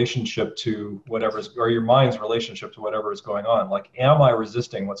body's relationship to or your mind's relationship to whatever is going on. Like, am I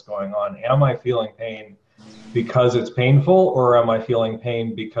resisting what's going on? Am I feeling pain because it's painful, or am I feeling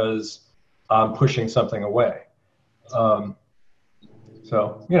pain because I'm pushing something away? So,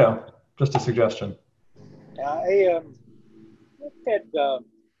 just a suggestion. I've had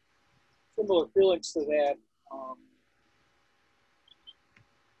similar feelings to that.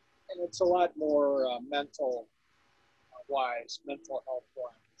 And it's a lot more mental health wise. And,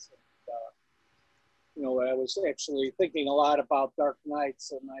 I was actually thinking a lot about Dark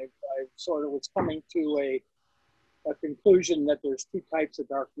Nights, and I sort of was coming to a conclusion that there's two types of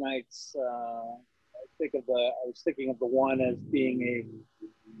dark nights. I was thinking of the one as being a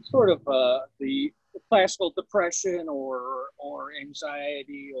sort of the classical depression or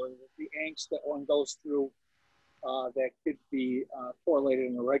anxiety or the angst that one goes through that could be correlated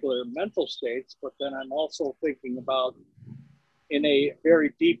in the regular mental states. But then I'm also thinking about in a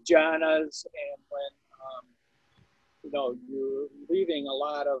very deep jhanas, and when you're leaving a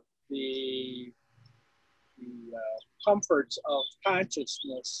lot of the comforts of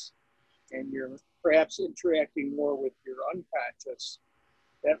consciousness, and you're perhaps interacting more with your unconscious.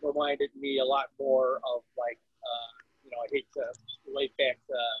 That reminded me a lot more of like, I hate to relate back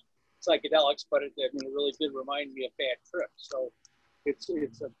to psychedelics, but it really did remind me of bad trips. So it's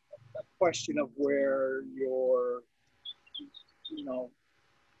a question of where you're,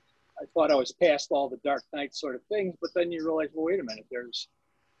 I thought I was past all the dark night sort of things, but then you realize, well, wait a minute,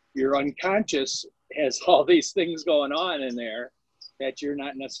 your unconscious has all these things going on in there that you're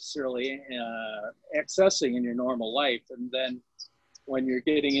not necessarily accessing in your normal life. And then when you're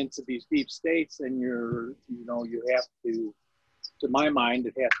getting into these deep states, and you have to my mind,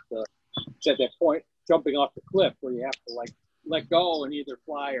 it's at that point, jumping off the cliff where you have to like let go and either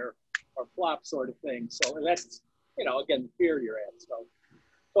fly or flop sort of thing. So that's, again, the fear you're at. So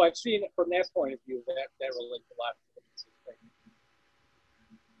I've seen it from that point of view, that relates a lot to this thing.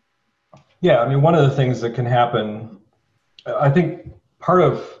 Yeah, I mean, one of the things that can happen, I think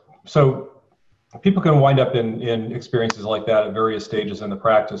so people can wind up in experiences like that at various stages in the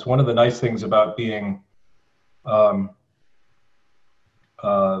practice. One of the nice things about being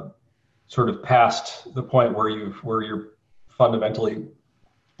sort of past the point where you're fundamentally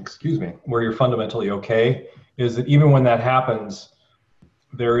okay, is that even when that happens,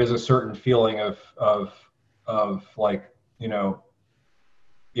 there is a certain feeling of like,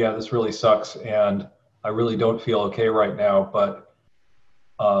 yeah, this really sucks, and I really don't feel okay right now, but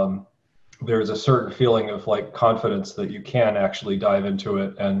there's a certain feeling of like confidence that you can actually dive into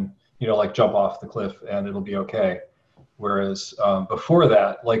it and, like jump off the cliff and it'll be okay. Whereas before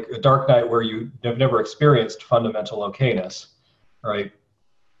that, like a dark night where you have never experienced fundamental okayness, right?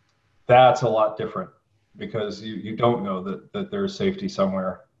 That's a lot different, because you don't know that there's safety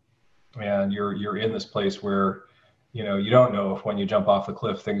somewhere, and you're in this place where, you don't know if when you jump off the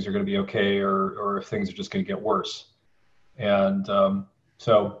cliff things are going to be okay, or if things are just going to get worse. And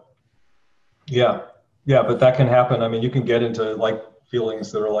so yeah, but that can happen. I mean, you can get into like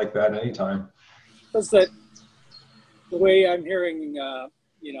feelings that are like that anytime. Because the way I'm hearing, about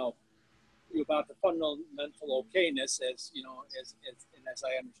the fundamental okayness, as as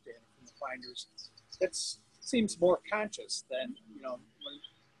I understand it from the finders, it seems more conscious than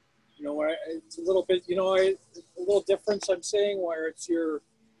where it's a little bit, a little difference I'm seeing, where it's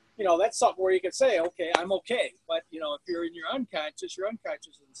that's something where you can say, okay, I'm okay, but if you're in your unconscious isn't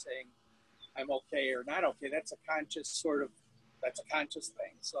saying I'm okay or not okay. That's a conscious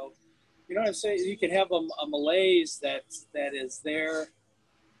thing. So, what I'm saying? You can have a malaise that is there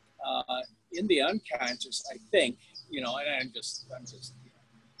in the unconscious, I think, and I'm just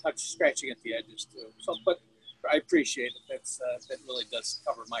scratching at the edges too. So, but I appreciate it. That really does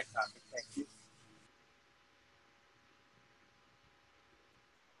cover my topic. Thank you.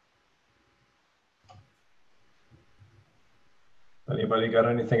 Anybody got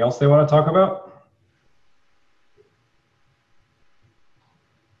anything else they want to talk about?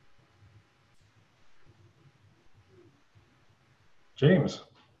 James.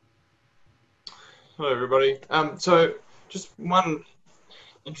 Hello, everybody. So just one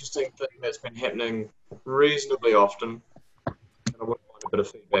interesting thing that's been happening reasonably often, and I would want a bit of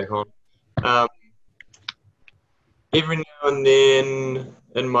feedback on. Every now and then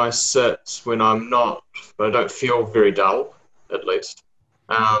in my sits, when I don't feel very dull, at least.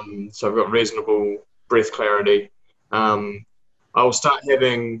 So I've got reasonable breath clarity. I will start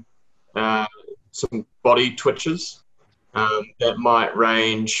having some body twitches that might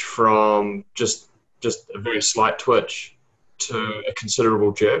range from just a very slight twitch to a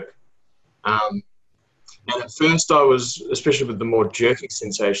considerable jerk. And at first I was, especially with the more jerking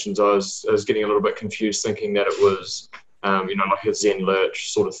sensations, I was getting a little bit confused, thinking that it was, like a Zen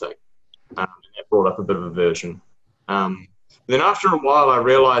lurch sort of thing. And that brought up a bit of aversion. Then after a while, I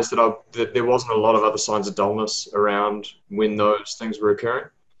realized that there wasn't a lot of other signs of dullness around when those things were occurring.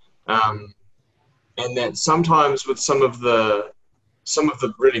 And that sometimes with some of the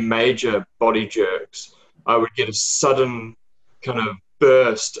really major body jerks, I would get a sudden kind of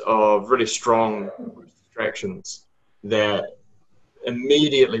burst of really strong distractions that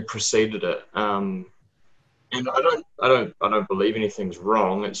immediately preceded it. And I don't believe anything's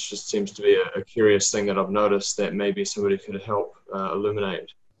wrong. It just seems to be a curious thing that I've noticed that maybe somebody could help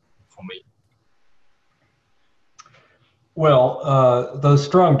illuminate for me. Well, those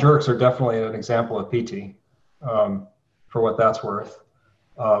strong jerks are definitely an example of PT, for what that's worth.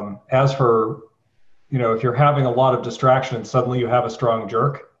 As for, if you're having a lot of distraction and suddenly you have a strong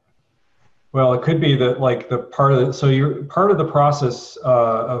jerk, well, it could be that like you're part of the process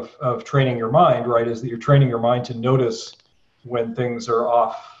of training your mind, right, is that you're training your mind to notice when things are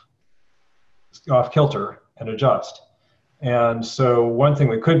off kilter and adjust. And so one thing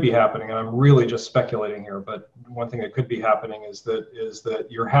that could be happening, and I'm really just speculating here, but one thing that could be happening is that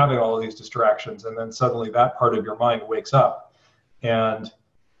you're having all of these distractions, and then suddenly that part of your mind wakes up and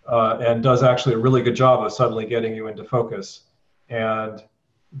does actually a really good job of suddenly getting you into focus, and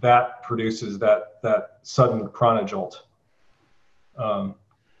that produces that sudden prana jolt. But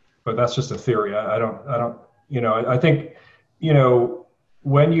that's just a theory. I don't. I think,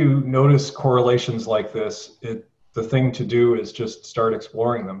 when you notice correlations like this, the thing to do is just start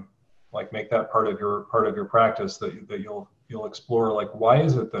exploring them. Like, make that part of your practice that you'll explore. Like, why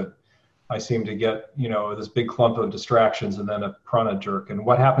is it that I seem to get this big clump of distractions and then a prana jerk, and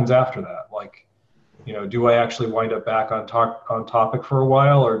what happens after that? Like, do I actually wind up back on topic for a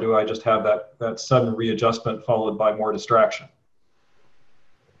while, or do I just have that sudden readjustment followed by more distraction?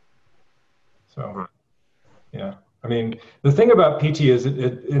 So, yeah. I mean, the thing about PT is,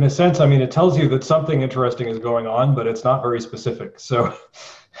 it in a sense, I mean, it tells you that something interesting is going on, but it's not very specific. So,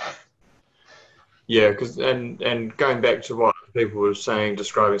 yeah, because and going back to what people were saying,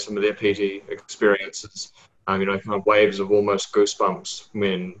 describing some of their PT experiences, kind of waves of almost goosebumps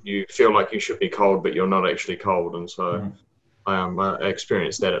when you feel like you should be cold, but you're not actually cold, and so I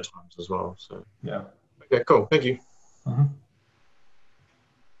experienced that at times as well. So, yeah. Okay, cool. Thank you. Mm-hmm.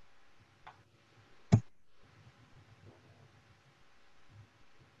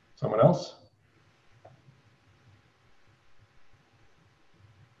 Someone else?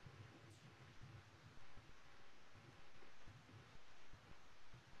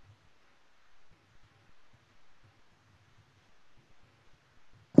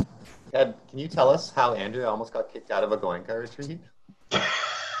 Ed, can you tell us how Andrea almost got kicked out of a Goenka retreat?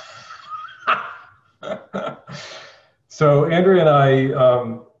 So Andrea and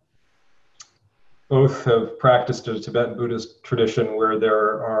I both have practiced a Tibetan Buddhist tradition where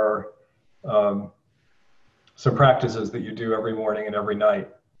there are some practices that you do every morning and every night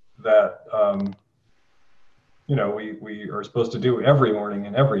that we are supposed to do every morning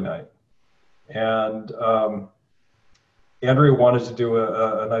and every night. And Andrea wanted to do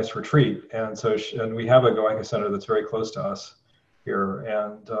a nice retreat, and so we have a Goenka center that's very close to us here,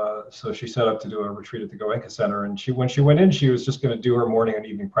 and so she set up to do a retreat at the Goenka center. And when she went in, she was just going to do her morning and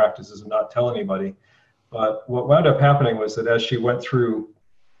evening practices and not tell anybody. But what wound up happening was that as she went through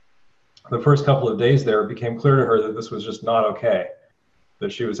the first couple of days there, it became clear to her that this was just not okay,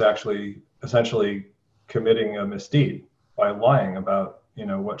 that she was actually essentially committing a misdeed by lying about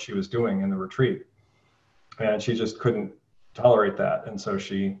what she was doing in the retreat, and she just couldn't tolerate that, and so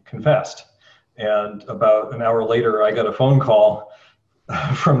she confessed. And about an hour later, I got a phone call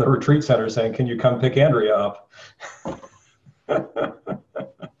from the retreat center saying, "Can you come pick Andrea up?"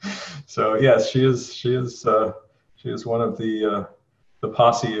 So yes, she is one of the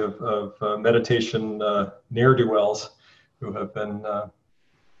posse of meditation ne'er-do-wells who have been.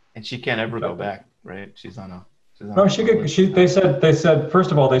 And she can't ever go back, right? She's on a. No, she could. They said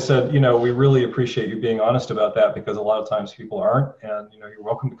first of all, they said, we really appreciate you being honest about that, because a lot of times people aren't, and you're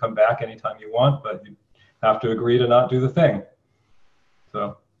welcome to come back anytime you want, but you have to agree to not do the thing.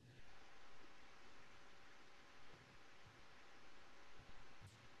 So.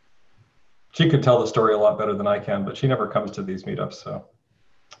 She could tell the story a lot better than I can, but she never comes to these meetups, so.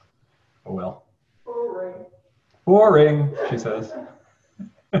 Oh well. Boring. Boring, she says.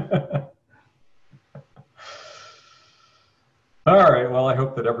 All right, well, I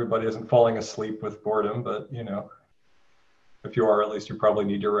hope that everybody isn't falling asleep with boredom, but if you are, at least you probably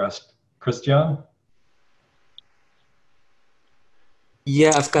need your rest. Christian?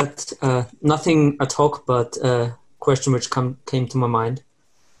 Yeah, I've got nothing a talk, but a question which came to my mind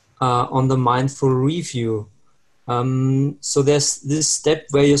on the mindful review. So there's this step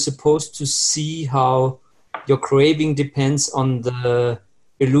where you're supposed to see how your craving depends on the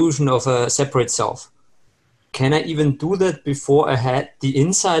illusion of a separate self. Can I even do that before I had the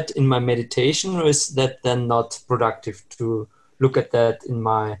insight in my meditation, or is that then not productive to look at that in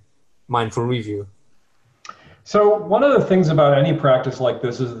my mindful review? So one of the things about any practice like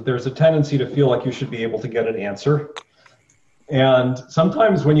this is that there's a tendency to feel like you should be able to get an answer. And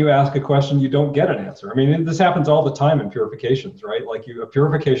sometimes when you ask a question, you don't get an answer. I mean, this happens all the time in purifications, right? Like a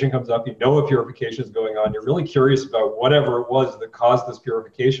purification comes up, you know a purification is going on. You're really curious about whatever it was that caused this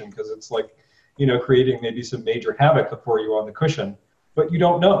purification, because it's like, you know, creating maybe some major havoc for you on the cushion, but you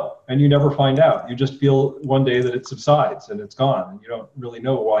don't know, and you never find out. You just feel one day that it subsides and it's gone, and you don't really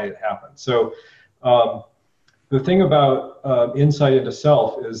know why it happened. So the thing about insight into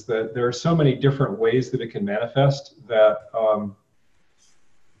self is that there are so many different ways that it can manifest that,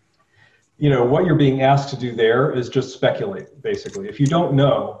 you know, what you're being asked to do there is just speculate, basically. If you don't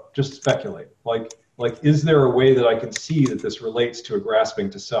know, just speculate. Like, is there a way that I can see that this relates to a grasping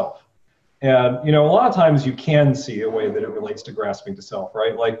to self? And, you know, a lot of times you can see a way that it relates to grasping to self,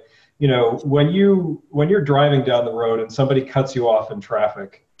 right? Like, you know, when you're driving down the road and somebody cuts you off in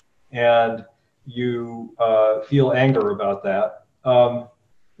traffic and you feel anger about that,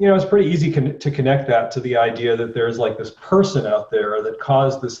 you know, it's pretty easy to connect that to the idea that there's like this person out there that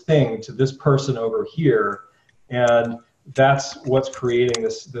caused this thing to this person over here, and that's what's creating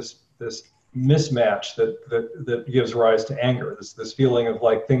this mismatch that gives rise to anger. This feeling of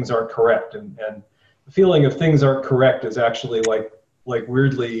like things aren't correct, and the feeling of things aren't correct is actually like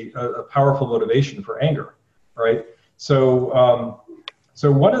weirdly a powerful motivation for anger, right? So so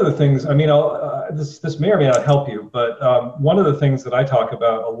one of the things, I mean, this may or may not help you, but one of the things that I talk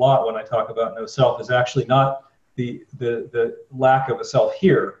about a lot when I talk about no self is actually not the lack of a self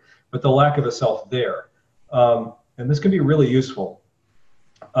here, but the lack of a self there. And this can be really useful.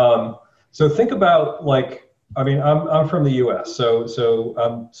 So think about, like, I mean, I'm from the US, so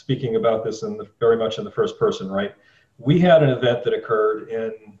I'm speaking about this very much in the first person, right? We had an event that occurred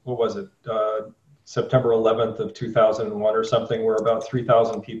in, what was it, September 11th of 2001 or something, where about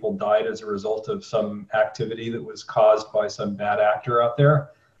 3,000 people died as a result of some activity that was caused by some bad actor out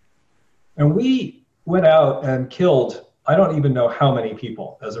there. And we went out and killed, I don't even know how many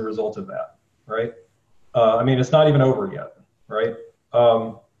people as a result of that, right? I mean, it's not even over yet, right?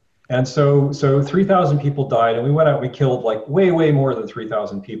 And so 3,000 people died, and we went out and we killed like way more than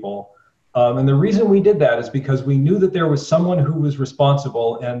 3,000 people. And the reason we did that is because we knew that there was someone who was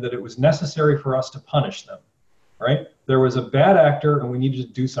responsible and that it was necessary for us to punish them, right? There was a bad actor and we needed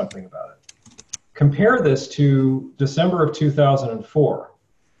to do something about it. Compare this to December of 2004,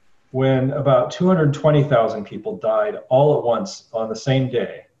 when about 220,000 people died all at once on the same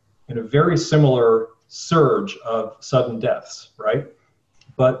day in a very similar surge of sudden deaths, right?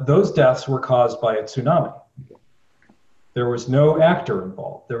 But those deaths were caused by a tsunami. There was no actor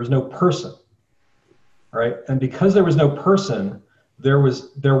involved. There was no person, right? And because there was no person, there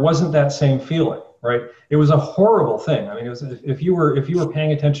wasn't that same feeling, right? It was a horrible thing. I mean, it was, if you were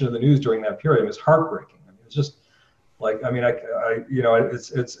paying attention to the news during that period, it was heartbreaking. I mean, it was just like, I mean, I you know,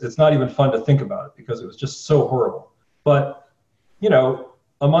 it's not even fun to think about it because it was just so horrible. But, you know,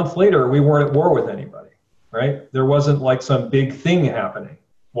 a month later, we weren't at war with anybody, right? There wasn't like some big thing happening.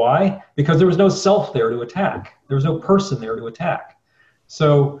 Why? Because there was no self there to attack. There was no person there to attack.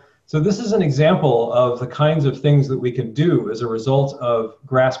 So this is an example of the kinds of things that we can do as a result of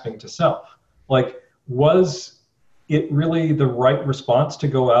grasping to self. Like, was it really the right response to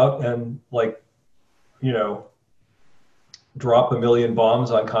go out and, like, you know, drop 1 million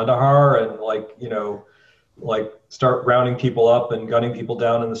bombs on Kandahar and, like, you know, like start rounding people up and gunning people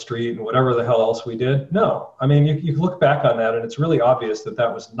down in the street and whatever the hell else we did? No. I mean, you look back on that and it's really obvious that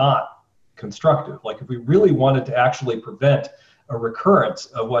that was not constructive. Like, if we really wanted to actually prevent a recurrence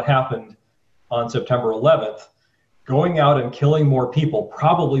of what happened on September 11th, going out and killing more people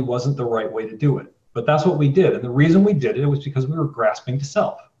probably wasn't the right way to do it. But that's what we did. And the reason we did it was because we were grasping to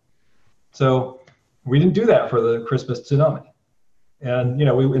self. So we didn't do that for the Christmas tsunami. And, you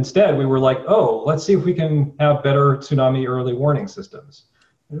know, instead we were like, oh, let's see if we can have better tsunami early warning systems.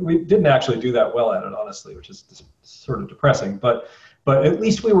 We didn't actually do that well at it, honestly, which is sort of depressing. But at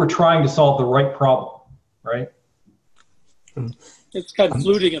least we were trying to solve the right problem, right? It's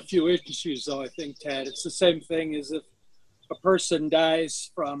convoluting a few issues, though, I think, Ted. It's the same thing as if a person dies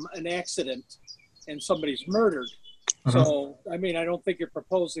from an accident and somebody's murdered. So, I mean, I don't think you're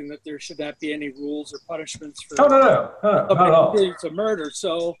proposing that there should not be any rules or punishments for No, not at all. It's a murder.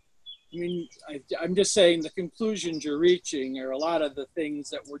 So, I mean, I'm just saying the conclusions you're reaching, or a lot of the things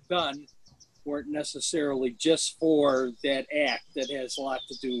that were done, weren't necessarily just for that act that has a lot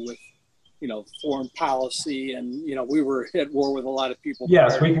to do with, you know, foreign policy. And, you know, we were at war with a lot of people.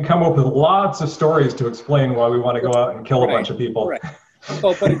 Yes, we can come up with lots of stories to explain why we want to go out and kill a bunch of people. Right.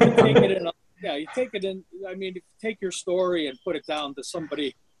 So, but if you take it in, you take it in, I mean, if you take your story and put it down to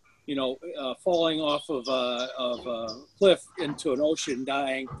somebody, you know, falling off of a cliff into an ocean,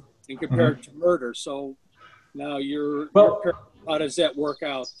 dying, and compare it to murder. So Now your Well, how does that work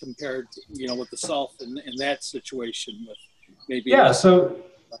out compared to, with the self in that situation with maybe yeah, so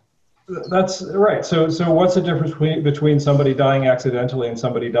that's right. So what's the difference between somebody dying accidentally and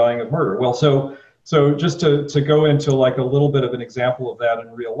somebody dying of murder? Well, so just to go into like a little bit of an example of that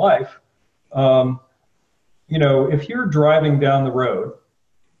in real life, if you're driving down the road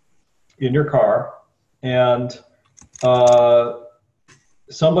in your car and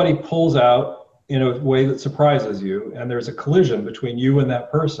somebody pulls out in a way that surprises you and there's a collision between you and that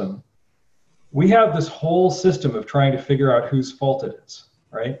person, we have this whole system of trying to figure out whose fault it is,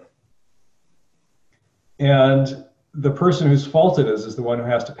 right? And the person whose fault it is the one who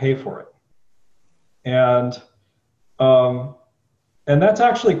has to pay for it. And that's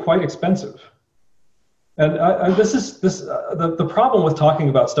actually quite expensive. And the problem with talking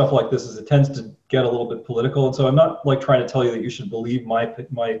about stuff like this is it tends to get a little bit political. And so I'm not like trying to tell you that you should believe my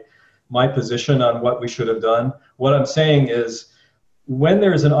position on what we should have done. What I'm saying is when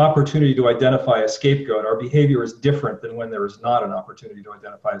there's an opportunity to identify a scapegoat, our behavior is different than when there is not an opportunity to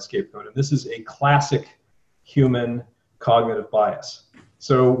identify a scapegoat. And this is a classic human cognitive bias.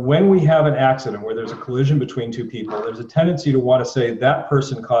 So when we have an accident where there's a collision between two people, there's a tendency to want to say that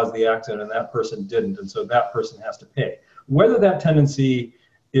person caused the accident and that person didn't, and so that person has to pay. Whether that tendency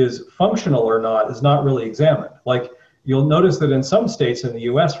is functional or not is not really examined. Like you'll notice that in some states in the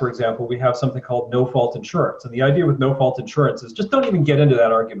US, for example, we have something called no-fault insurance. And the idea with no-fault insurance is just don't even get into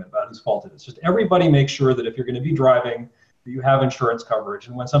that argument about whose fault it is. Just everybody make sure that if you're going to be driving, that you have insurance coverage.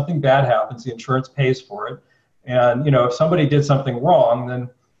 And when something bad happens, the insurance pays for it. And if somebody did something wrong, then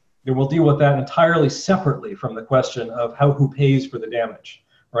we'll deal with that entirely separately from the question of who pays for the damage,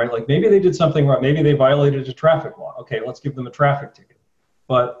 right? Like maybe they did something wrong, maybe they violated a traffic law. Okay, let's give them a traffic ticket,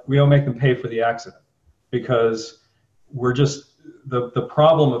 but we don't make them pay for the accident because we're just the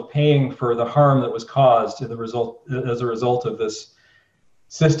problem of paying for the harm that was caused as a result of this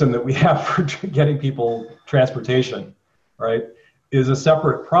system that we have for getting people transportation, right? Is a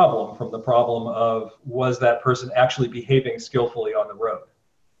separate problem from the problem of was that person actually behaving skillfully on the road?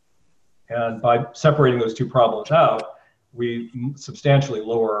 And by separating those two problems out, we substantially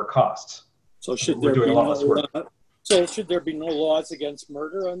lower our costs. So should We're there doing be a lot less work. should there be no laws against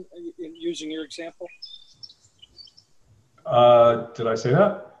murder in using your example? Did I say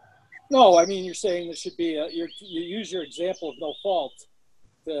that? No, I mean you're saying there should be you use your example of no fault.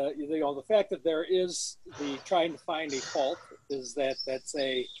 The fact that there is the trying to find a fault is that's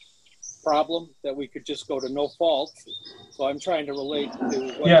a problem that we could just go to no fault. So I'm trying to relate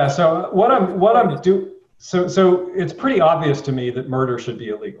to so it's pretty obvious to me that murder should be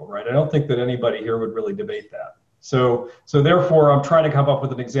illegal, right? I don't think that anybody here would really debate that. So therefore I'm trying to come up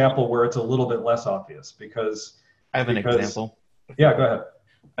with an example where it's a little bit less obvious because I have an example. Yeah, go ahead.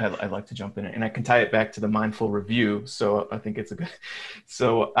 I'd like to jump in and I can tie it back to the mindful review. So I think it's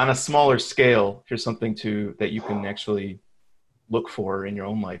so on a smaller scale, here's something that you can actually look for in your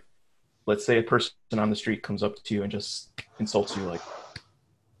own life. Let's say a person on the street comes up to you and just insults you like,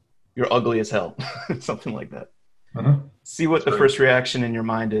 you're ugly as hell, something like that. Mm-hmm. See what the first reaction in your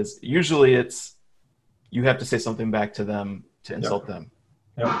mind is. Usually it's, you have to say something back to them to insult them,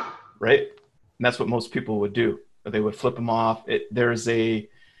 right? And that's what most people would do. They would flip them off. There's a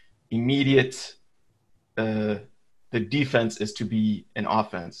immediate, the defense is to be an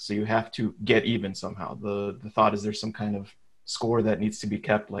offense. So you have to get even somehow. The thought is there's some kind of score that needs to be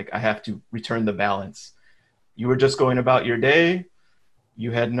kept. Like I have to return the balance. You were just going about your day.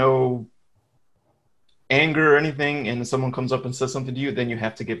 You had no anger or anything. And someone comes up and says something to you, then you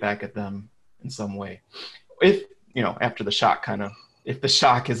have to get back at them in some way. If, after the shock if the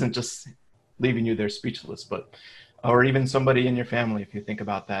shock isn't just leaving you there speechless, or even somebody in your family, if you think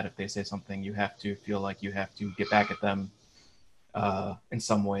about that, if they say something, you have to feel like you have to get back at them in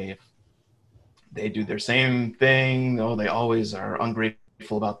some way. If they do their same thing, they always are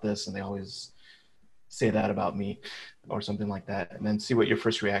ungrateful about this and they always say that about me or something like that, and then see what your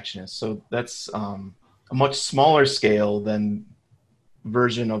first reaction is. So that's a much smaller scale than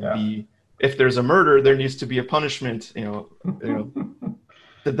version of if there's a murder, there needs to be a punishment, the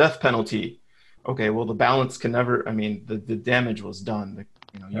death penalty. Okay, well, the balance can never, the damage was done.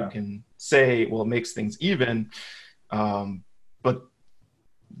 You can say, well, it makes things even, but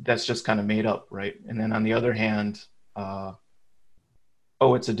that's just kind of made up, right? And then on the other hand,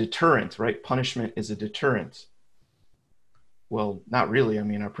 it's a deterrent, right? Punishment is a deterrent. Well, not really.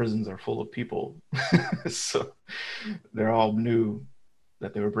 Our prisons are full of people. So they're all knew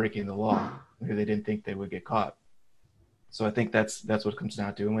that they were breaking the law. Maybe they didn't think they would get caught. So I think that's what it comes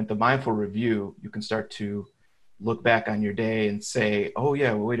down to. And with the mindful review, you can start to look back on your day and say, oh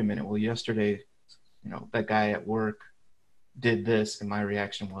yeah, well, wait a minute. Well, yesterday that guy at work did this, and my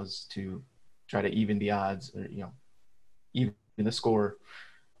reaction was to try to even the odds, or even the score.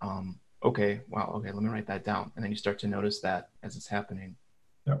 Okay, wow, okay, let me write that down, and then you start to notice that as it's happening.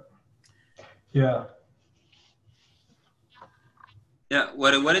 Yep. Yeah. Yeah,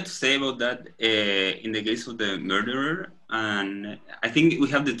 what I wanted to say about that, in the case of the murderer, and I think we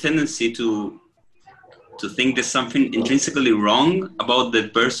have the tendency to think there's something intrinsically wrong about the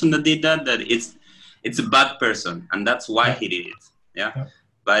person that did that, that it's a bad person, and that's why he did it. Yeah.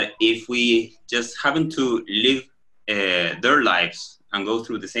 But if we just happen to live their lives and go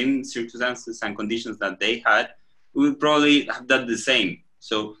through the same circumstances and conditions that they had, we would probably have done the same.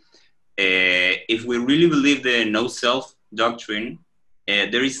 So if we really believe the no self doctrine,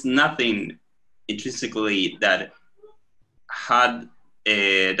 there is nothing intrinsically that had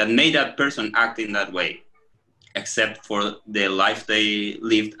that made that person act in that way, except for the life they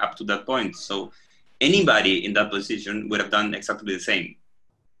lived up to that point. So anybody in that position would have done exactly the same.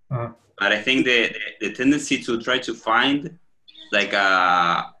 But I think the tendency to try to find like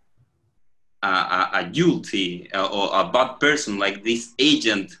a guilty or a bad person, like this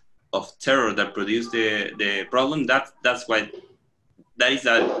agent of terror that produced the problem, that's why that is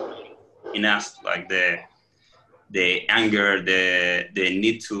that in us, like the anger, the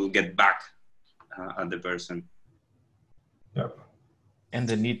need to get back at the person. Yep. And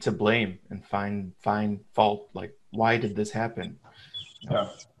the need to blame and find fault, like, why did this happen? Yeah.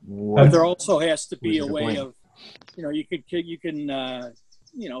 But there also has to be a way blame? of, you can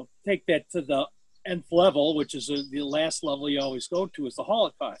take that to the nth level, which is the last level you always go to, is the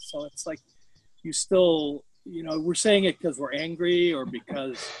Holocaust. So it's like you still, we're saying it because we're angry or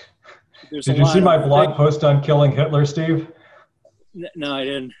because there's Did a you lot see my of blog post on killing Hitler, Steve? No, I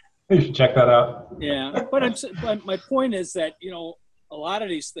didn't. You should check that out. Yeah, but my point is that a lot of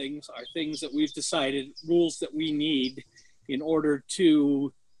these things are things that we've decided, rules that we need in order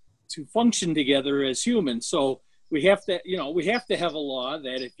to function together as humans. So we have to have a law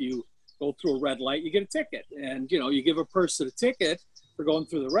that if you go through a red light, you get a ticket, and you give a person a ticket for going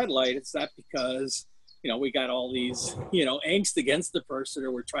through the red light. It's not because we got all these angst against the person,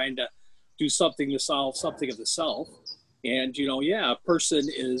 or we're trying to do something to solve something of the self. And a person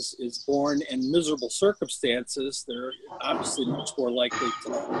is born in miserable circumstances. They're obviously much more likely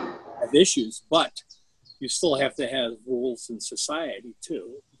to have issues, but you still have to have rules in society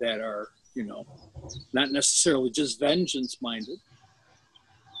too that are not necessarily just vengeance minded.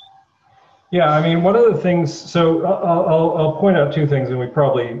 Yeah, I mean, one of the things. So I'll point out two things, and we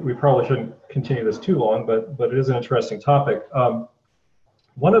probably shouldn't continue this too long, but it is an interesting topic.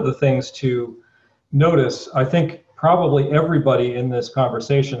 One of the things to notice, I think probably everybody in this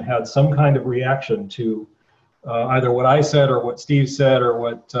conversation had some kind of reaction to either what I said or what Steve said or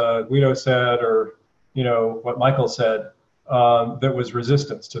what Guido said or what Michael said, that was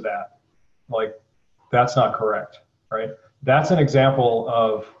resistance to that. Like, that's not correct, right? That's an example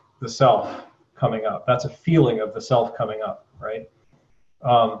of the self coming up. That's a feeling of the self coming up, right?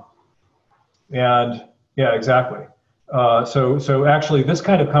 And yeah, exactly. So actually, this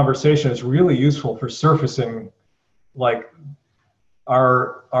kind of conversation is really useful for surfacing like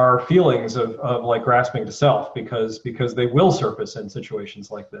our feelings of like grasping to self, because they will surface in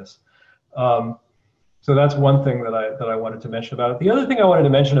situations like this. So that's one thing that I wanted to mention about it. The other thing I wanted to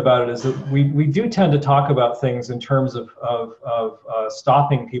mention about it is that we do tend to talk about things in terms of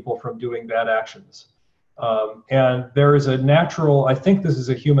stopping people from doing bad actions. And there is a natural, I think this is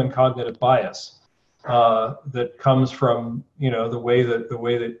a human cognitive bias that comes from the way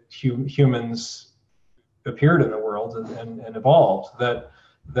that humans appeared in the world and evolved, that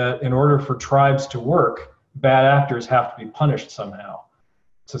in order for tribes to work, bad actors have to be punished somehow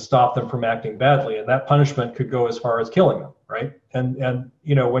to stop them from acting badly, and that punishment could go as far as killing them, right? And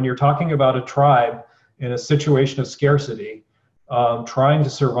when you're talking about a tribe in a situation of scarcity, trying to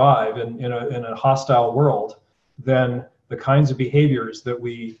survive in a hostile world, then the kinds of behaviors that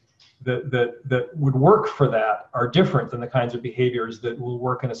would work for that are different than the kinds of behaviors that will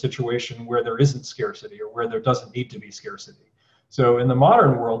work in a situation where there isn't scarcity or where there doesn't need to be scarcity. So in the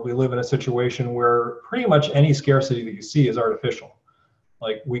modern world, we live in a situation where pretty much any scarcity that you see is artificial.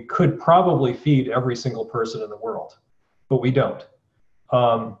 Like, we could probably feed every single person in the world, but we don't.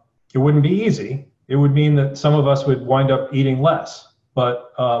 It wouldn't be easy. It would mean that some of us would wind up eating less,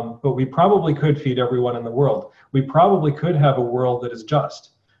 but we probably could feed everyone in the world. We probably could have a world that is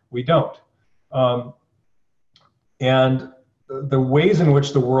just. We don't. And the ways in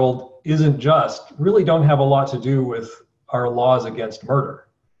which the world isn't just really don't have a lot to do with our laws against murder,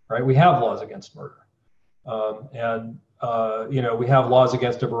 right? We have laws against murder. We have laws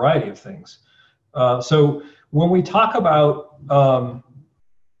against a variety of things. So when we talk about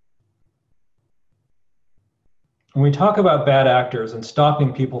bad actors and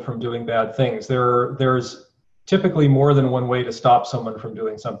stopping people from doing bad things, there's typically more than one way to stop someone from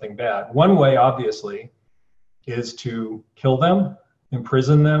doing something bad. One way, obviously, is to kill them,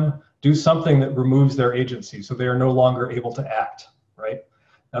 imprison them, do something that removes their agency so they are no longer able to act, right?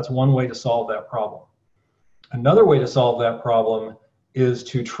 That's one way to solve that problem. Another way to solve that problem is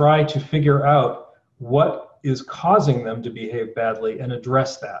to try to figure out what is causing them to behave badly and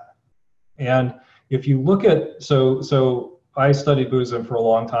address that. And if you look at, so I studied Buddhism for a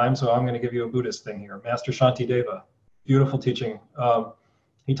long time, so I'm going to give you a Buddhist thing here. Master Shantideva, beautiful teaching.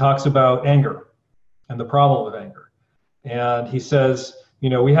 He talks about anger and the problem of anger. And he says,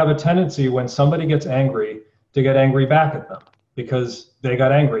 we have a tendency when somebody gets angry to get angry back at them because they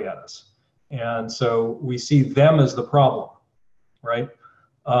got angry at us. And so we see them as the problem, right?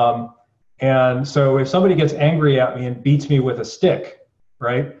 And so if somebody gets angry at me and beats me with a stick,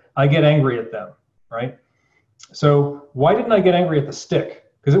 right, I get angry at them, right? So why didn't I get angry at the stick?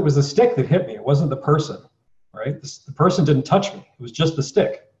 Because it was the stick that hit me. It wasn't the person, right? The person didn't touch me. It was just the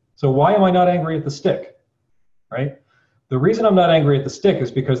stick. So why am I not angry at the stick, right? The reason I'm not angry at the stick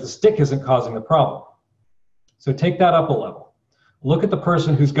is because the stick isn't causing the problem. So take that up a level. Look at the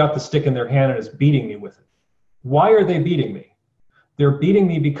person who's got the stick in their hand and is beating me with it. Why are they beating me? They're beating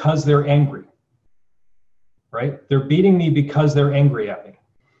me because they're angry, right? They're beating me because they're angry at me.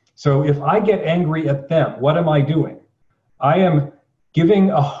 So if I get angry at them, what am I doing? I am giving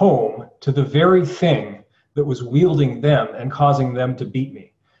a home to the very thing that was wielding them and causing them to beat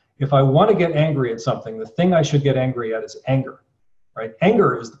me. If I want to get angry at something, the thing I should get angry at is anger, right?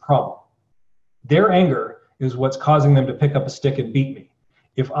 Anger is the problem. Their anger is what's causing them to pick up a stick and beat me.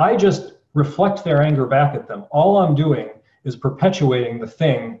 If I just reflect their anger back at them, all I'm doing is perpetuating the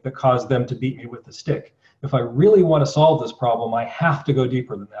thing that caused them to beat me with the stick. If I really want to solve this problem, I have to go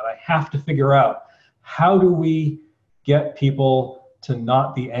deeper than that. I have to figure out, how do we get people to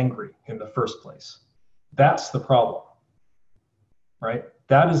not be angry in the first place? That's the problem, right?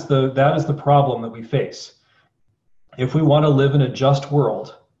 That is the problem that we face. If we want to live in a just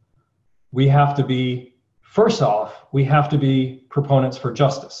world, we have to be, first off, we have to be proponents for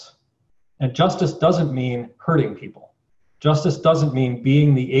justice. And justice doesn't mean hurting people. Justice doesn't mean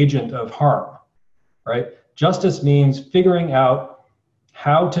being the agent of harm, right? Justice means figuring out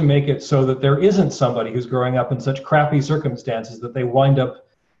how to make it so that there isn't somebody who's growing up in such crappy circumstances that they wind up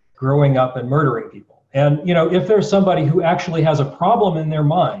growing up and murdering people. And if there's somebody who actually has a problem in their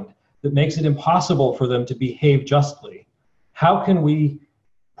mind that makes it impossible for them to behave justly, how can we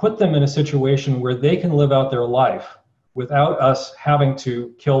put them in a situation where they can live out their life without us having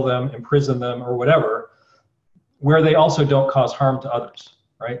to kill them, imprison them, or whatever, where they also don't cause harm to others,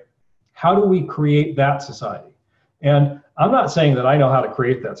 right? How do we create that society? And I'm not saying that I know how to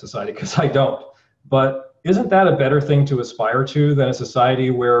create that society, because I don't, but isn't that a better thing to aspire to than a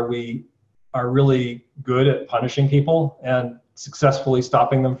society where we are really good at punishing people and successfully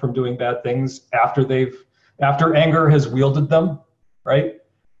stopping them from doing bad things after anger has wielded them, right?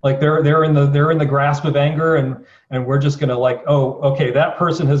 Like they're in the grasp of anger, and we're just gonna like, oh, okay, that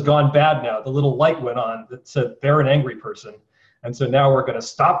person has gone bad now. The little light went on that said they're an angry person, and so now we're gonna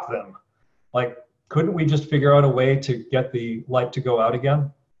stop them. Like, couldn't we just figure out a way to get the light to go out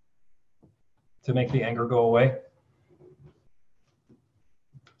again, to make the anger go away?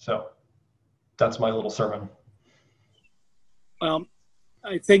 So that's my little sermon. Well,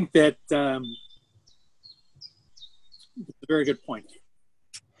 I think that it's a very good point.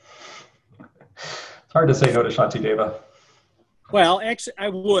 It's hard to say no to Shantideva. Well, actually, I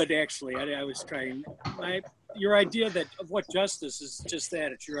was trying. Your idea of what justice is just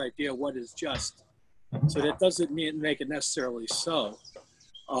that. It's your idea of what is just. So that doesn't make it necessarily so.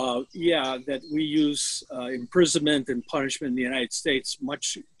 That we use imprisonment and punishment in the United States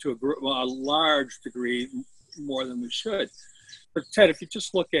much to a large degree more than we should. But Ted, if you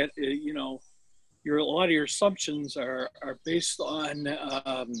just look at a lot of your assumptions are based on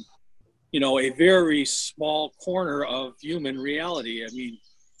a very small corner of human reality. I mean,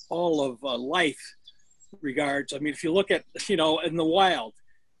 all of life regards. I mean, if you look at in the wild,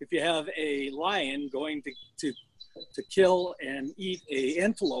 if you have a lion going to kill and eat a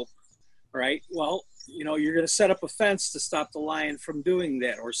antelope, right? Well, you're going to set up a fence to stop the lion from doing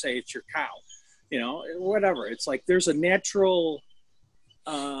that, or say it's your cow, whatever. It's like there's a natural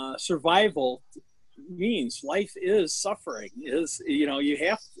survival means. Life is suffering. You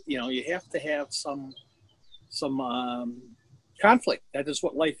have to have some conflict. That is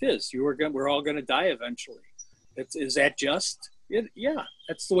what life is. We're all going to die eventually. Is that just? Yeah,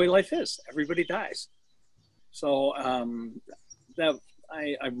 that's the way life is. Everybody dies. So I'm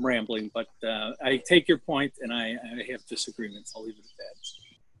rambling, but I take your point, and I have disagreements. I'll leave it at that.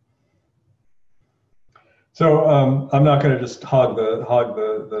 So I'm not going to just hog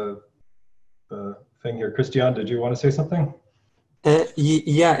the thing here. Christian, did you want to say something?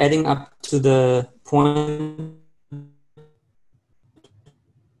 Yeah, adding up to the point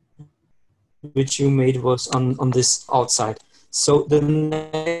which you made was on this outside. So the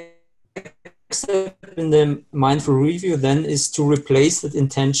next step in the mindful review then is to replace that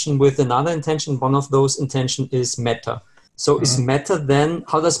intention with another intention. One of those intention is metta. So is metta then,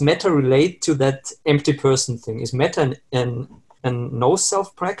 how does metta relate to that empty person thing? Is metta an no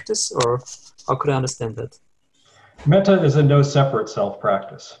self practice, or how could I understand that? Metta is a no separate self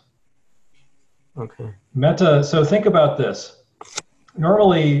practice. Okay. Metta, so think about this.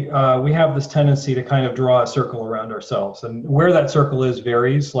 Normally, we have this tendency to kind of draw a circle around ourselves, and where that circle is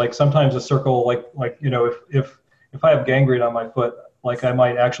varies. Like sometimes a circle, like you know, if I have gangrene on my foot, like I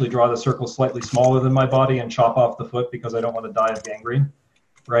might actually draw the circle slightly smaller than my body and chop off the foot because I don't want to die of gangrene,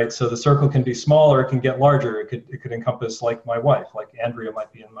 right? So the circle can be smaller, it can get larger. It could encompass like my wife, like Andrea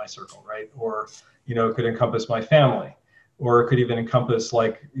might be in my circle, right? Or you know, it could encompass my family, or it could even encompass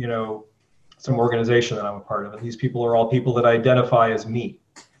like you know, some organization that I'm a part of. And these people are all people that identify as me,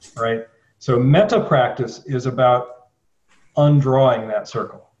 right? So metta practice is about undrawing that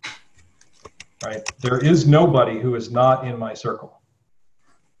circle, right? There is nobody who is not in my circle.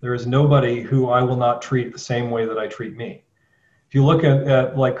 There is nobody who I will not treat the same way that I treat me. If you look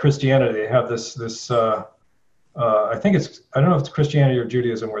at like Christianity, they have this I think it's, I don't know if it's Christianity or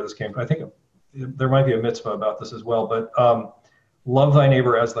Judaism where this came from. I think there might be a mitzvah about this as well, but love thy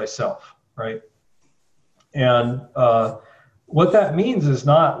neighbor as thyself. Right. And what that means is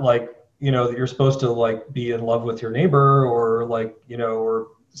not like, you know, that you're supposed to like be in love with your neighbor or like, you know, or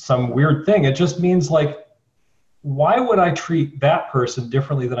some weird thing. It just means like, why would I treat that person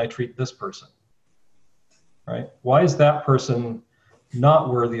differently than I treat this person? Right. Why is that person not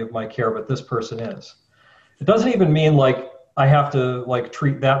worthy of my care, but this person is? It doesn't even mean like I have to like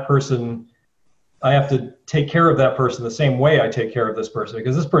treat that person, I have to take care of that person the same way I take care of this person,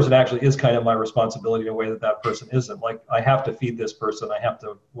 because this person actually is kind of my responsibility in a way that that person isn't. Like I have to feed this person, I have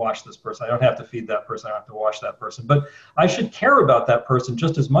to wash this person, I don't have to feed that person, I don't have to wash that person. But I should care about that person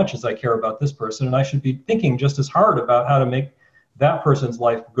just as much as I care about this person, and I should be thinking just as hard about how to make that person's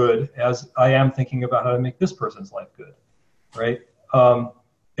life good as I am thinking about how to make this person's life good, right?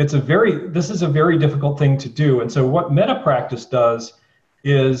 This is a very difficult thing to do. And so what metta practice does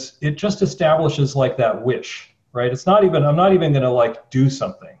is it just establishes like that wish, right? It's not even, I'm not even going to like do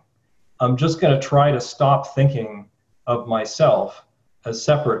something. I'm just going to try to stop thinking of myself as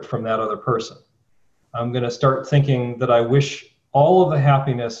separate from that other person. I'm going to start thinking that I wish all of the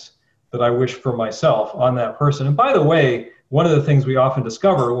happiness that I wish for myself on that person. And by the way, one of the things we often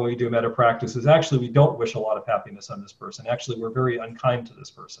discover when we do metta practice is actually we don't wish a lot of happiness on this person. Actually, we're very unkind to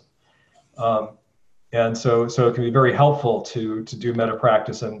this person. And so it can be very helpful to do metta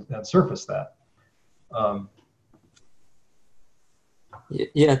practice and surface that.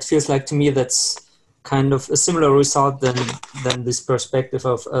 Yeah, it feels like to me that's kind of a similar result than this perspective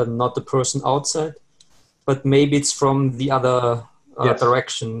of not the person outside, but maybe it's from the other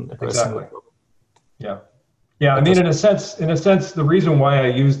direction. Exactly. Yeah. Yeah. I mean, in a sense, the reason why I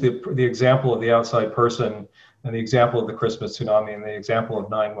use the example of the outside person and the example of the Christmas tsunami and the example of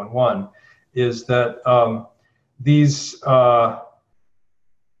 911 is that these are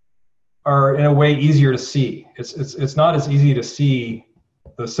in a way easier to see. It's not as easy to see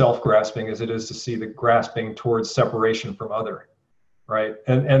the self-grasping as it is to see the grasping towards separation from other, right?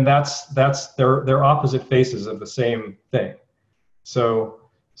 And that's they're opposite faces of the same thing. So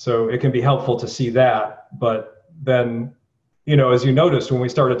it can be helpful to see that, but then, you know, as you noticed when we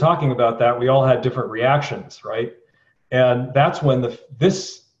started talking about that, we all had different reactions, right? And that's when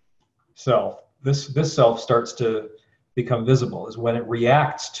this self starts to become visible, is when it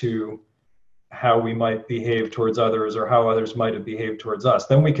reacts to how we might behave towards others or how others might have behaved towards us.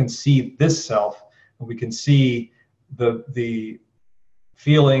 Then we can see this self, and we can see the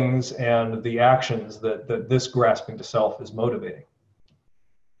feelings and the actions that this grasping to self is motivating.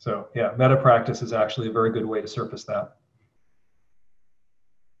 So yeah, metta practice is actually a very good way to surface that.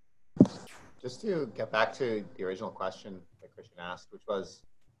 Just to get back to the original question that Christian asked, which was,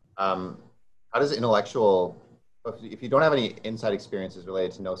 how does intellectual, if you don't have any inside experiences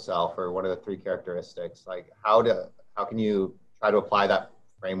related to no self, or what are the three characteristics, like how can you try to apply that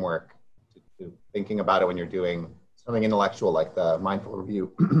framework to thinking about it when you're doing something intellectual like the mindful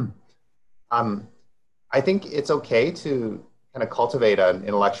review? I think it's okay to kind of cultivate an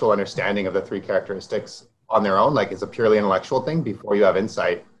intellectual understanding of the three characteristics on their own, like it's a purely intellectual thing before you have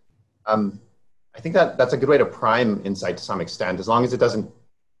insight. I think that that's a good way to prime insight to some extent, as long as it doesn't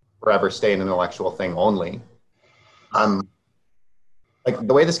forever stay an intellectual thing only. Like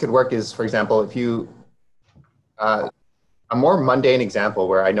the way this could work is, for example, if you, a more mundane example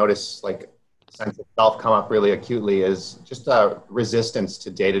where I notice like sense of self come up really acutely is just a resistance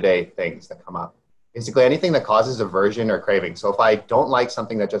to day-to-day things that come up. Basically anything that causes aversion or craving. So if I don't like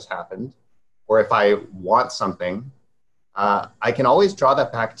something that just happened, or if I want something, I can always draw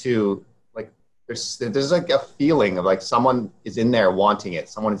that back to like, there's like a feeling of like someone is in there wanting it.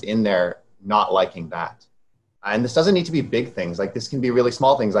 Someone is in there not liking that. And this doesn't need to be big things. Like this can be really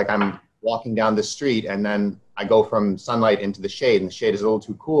small things. Like I'm walking down the street and then I go from sunlight into the shade and the shade is a little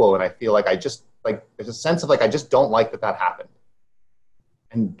too cool. And I feel like I just like, there's a sense of like, I just don't like that that happened.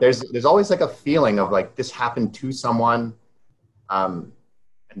 And there's always like a feeling of like, this happened to someone. And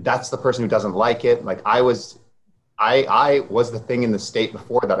that's the person who doesn't like it. Like I was the thing in the state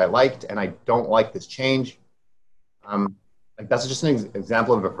before that I liked, and I don't like this change. Like that's just an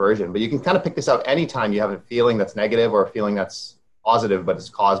example of aversion, but you can kind of pick this out anytime you have a feeling that's negative or a feeling that's positive, but it's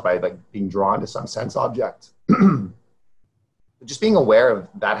caused by like being drawn to some sense object. Just being aware of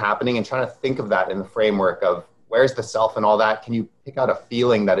that happening and trying to think of that in the framework of where's the self and all that. Can you pick out a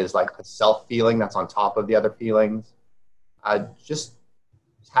feeling that is like a self feeling that's on top of the other feelings? Just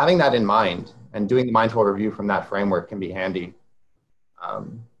having that in mind and doing the mindful review from that framework can be handy.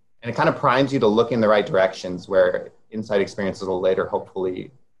 And it kind of primes you to look in the right directions where insight experiences will later hopefully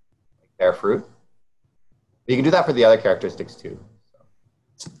bear fruit. But you can do that for the other characteristics too.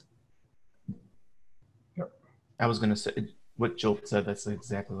 So. I was going to say, what Joel said, that's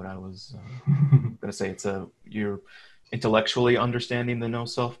exactly what I was going to say. You're intellectually understanding the no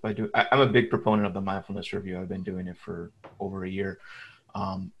self by doing, I'm a big proponent of the mindfulness review. I've been doing it for over a year.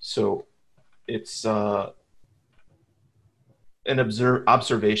 So it's an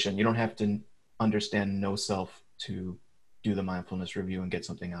observation. You don't have to understand no self to do the mindfulness review and get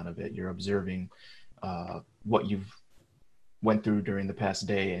something out of it. You're observing what you've went through during the past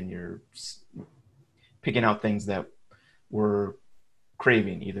day, and you're picking out things that were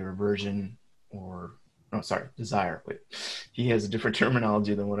craving, either aversion or, desire. Wait, he has a different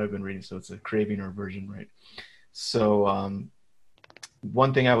terminology than what I've been reading, so it's a craving or aversion, right? So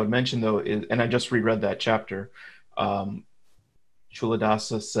one thing I would mention though is, and I just reread that chapter,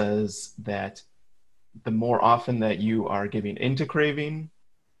 Chuladasa says that the more often that you are giving into craving,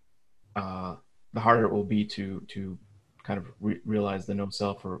 the harder it will be to kind of realize the no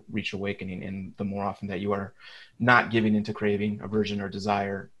self or reach awakening. And the more often that you are not giving into craving, aversion, or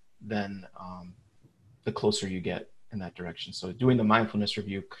desire, then the closer you get in that direction. So doing the mindfulness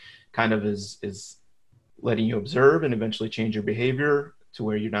review kind of is letting you observe and eventually change your behavior to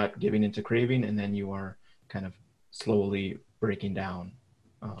where you're not giving into craving, and then you are kind of slowly breaking down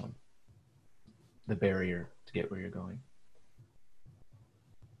the barrier to get where you're going.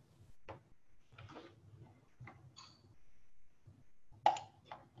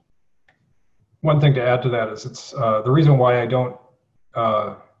 One thing to add to that is it's the reason why I don't,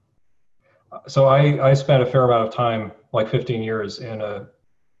 so I spent a fair amount of time, like 15 years, in a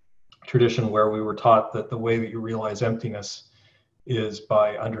tradition where we were taught that the way that you realize emptiness is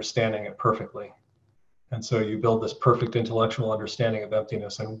by understanding it perfectly. And so you build this perfect intellectual understanding of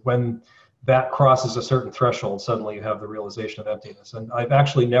emptiness. And when that crosses a certain threshold, suddenly you have the realization of emptiness. And I've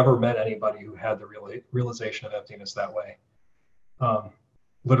actually never met anybody who had the realization of emptiness that way.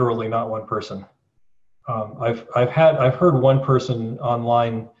 Literally not one person. I've heard one person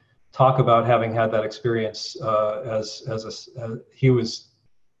online talk about having had that experience he was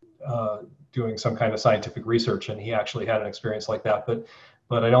doing some kind of scientific research, and he actually had an experience like that.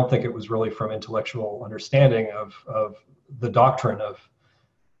 But I don't think it was really from intellectual understanding of the doctrine of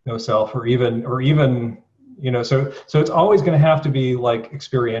no self, or even so it's always going to have to be like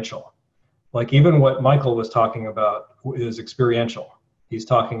experiential. Like even what Michael was talking about is experiential. He's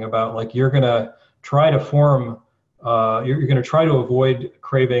talking about like you're going to try to form, you're going to try to avoid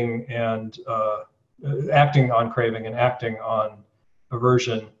craving and acting on craving and acting on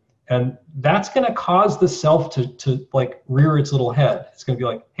aversion. And that's going to cause the self to like rear its little head. It's going to be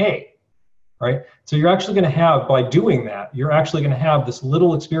like, hey, right? So you're actually going to have, by doing that, you're actually going to have this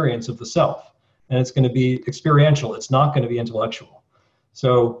little experience of the self. And it's going to be experiential. It's not going to be intellectual.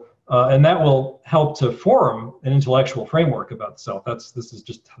 So, and that will help to form an intellectual framework about the self. This is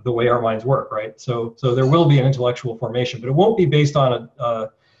just the way our minds work, right? So there will be an intellectual formation, but it won't be based on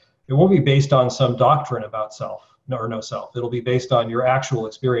some doctrine about self. Or no self. It'll be based on your actual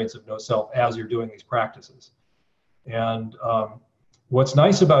experience of no self as you're doing these practices. And what's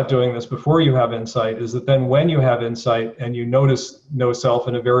nice about doing this before you have insight is that then when you have insight and you notice no self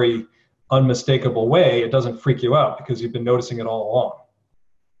in a very unmistakable way, it doesn't freak you out because you've been noticing it all along.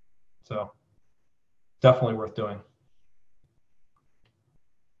 So definitely worth doing.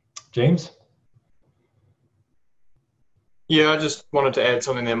 James? Yeah, I just wanted to add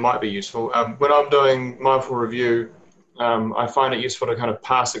something that might be useful. When I'm doing mindful review, I find it useful to kind of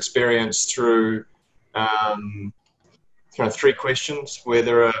pass experience through kind of 3 questions,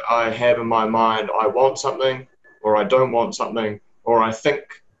 whether I have in my mind I want something, or I don't want something, or I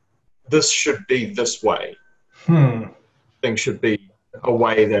think this should be this way. Things should be a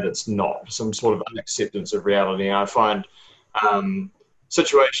way that it's not, some sort of unacceptance of reality. And I find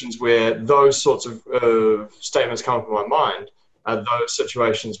situations where those sorts of statements come up in my mind are those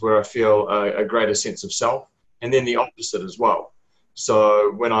situations where I feel a greater sense of self, and then the opposite as well.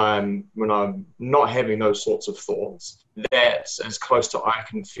 So when I'm not having those sorts of thoughts, that's as close to I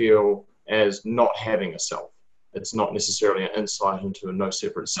can feel as not having a self. It's not necessarily an insight into a no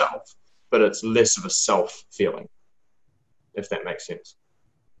separate self, but it's less of a self feeling, if that makes sense.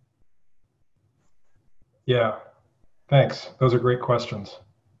 Yeah, thanks. Those are great questions.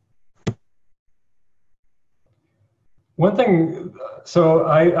 One thing, so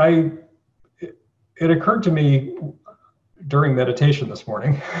it occurred to me during meditation this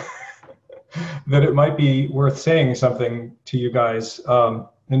morning that it might be worth saying something to you guys.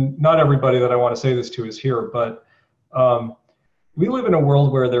 And not everybody that I want to say this to is here, but we live in a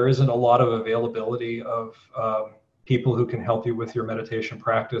world where there isn't a lot of availability of people who can help you with your meditation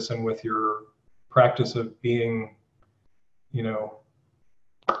practice and with your practice of being, you know,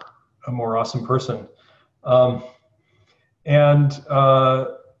 a more awesome person. And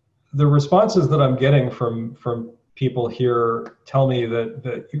the responses that I'm getting from people here tell me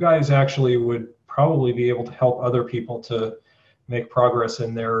that you guys actually would probably be able to help other people to make progress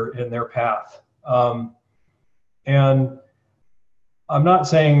in their path. And I'm not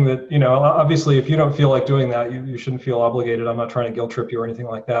saying that, you know, obviously if you don't feel like doing that, you shouldn't feel obligated. I'm not trying to guilt trip you or anything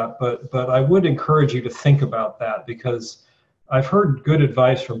like that, but I would encourage you to think about that, because I've heard good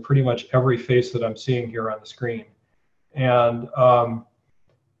advice from pretty much every face that I'm seeing here on the screen. And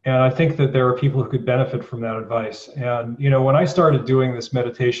I think that there are people who could benefit from that advice. And, you know, when I started doing this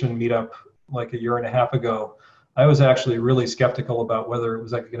meditation meetup like 1.5 years ago, I was actually really skeptical about whether it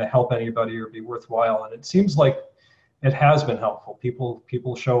was like going to help anybody or be worthwhile. And it seems like it has been helpful.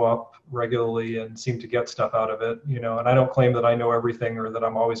 People show up regularly and seem to get stuff out of it, you know, and I don't claim that I know everything or that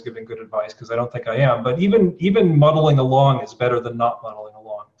I'm always giving good advice, because I don't think I am, but even muddling along is better than not muddling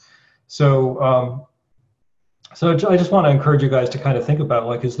along. So, so I just want to encourage you guys to kind of think about,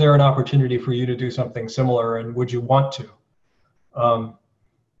 like, is there an opportunity for you to do something similar, and would you want to?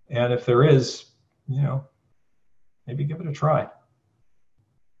 And if there is, you know, maybe give it a try.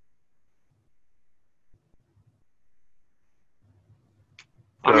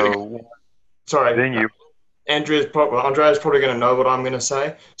 So, sorry. Then you. Andrea's probably going to know what I'm going to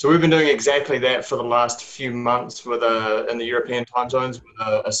say. So we've been doing exactly that for the last few months with in the European time zones, with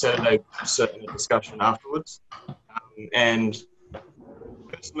a Saturday sit and a discussion afterwards. And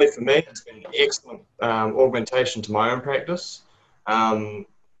personally for me, it's been an excellent augmentation to my own practice. And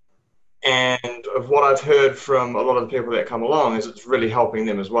of what I've heard from a lot of the people that come along is it's really helping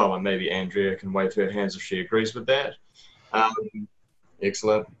them as well. And maybe Andrea can wave her hands if she agrees with that.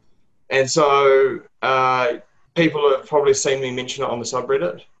 Excellent. And so people have probably seen me mention it on the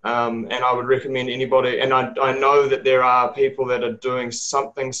subreddit, and I would recommend anybody, and I know that there are people that are doing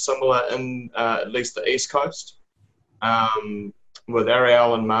something similar in at least the East Coast, with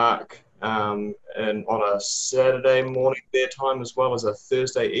Ariel and Mark, and on a Saturday morning their time, as well as a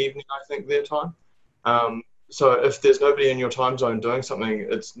Thursday evening, I think, their time. So if there's nobody in your time zone doing something,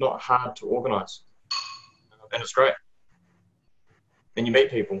 it's not hard to organize, and it's great. And you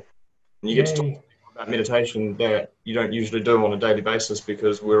meet people. And you get to talk about meditation that you don't usually do on a daily basis,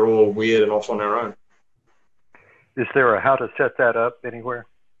 because we're all weird and off on our own. Is there a how to set that up anywhere?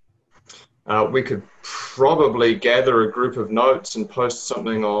 We could probably gather a group of notes and post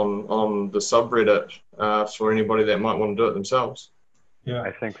something on the subreddit for anybody that might want to do it themselves. Yeah,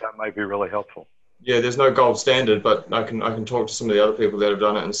 I think that might be really helpful. Yeah, there's no gold standard, but I can talk to some of the other people that have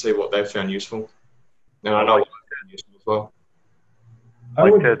done it and see what they've found useful. And I know what I found useful as well.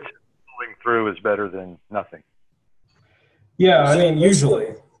 Like that, pulling through is better than nothing. Yeah, I mean,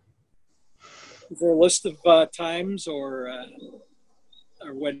 usually. Is there a list of times or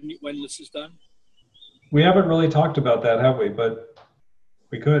when this is done? We haven't really talked about that, have we? But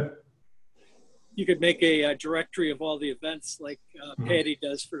we could. You could make a directory of all the events like Patty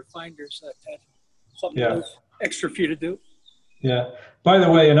does for the Finders. Yeah. extra for you to do. Yeah. By the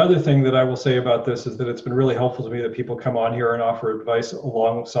way, another thing that I will say about this is that it's been really helpful to me that people come on here and offer advice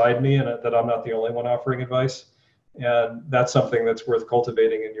alongside me, and that I'm not the only one offering advice. And that's something that's worth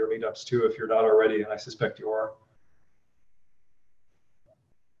cultivating in your meetups too, if you're not already, and I suspect you are.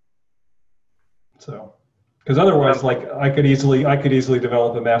 So, because otherwise, like I could easily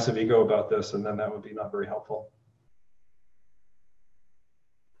develop a massive ego about this, and then that would be not very helpful.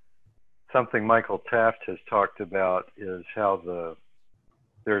 Something Michael Taft has talked about is how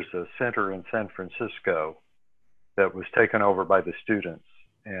there's a center in San Francisco that was taken over by the students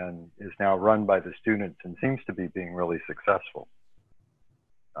and is now run by the students and seems to be being really successful.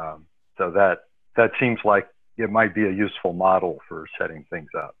 So that seems like it might be a useful model for setting things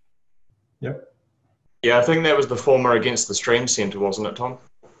up. Yep. Yeah, I think that was the former Against the Stream Center, wasn't it, Tom?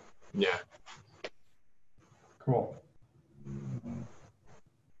 Yeah. Cool.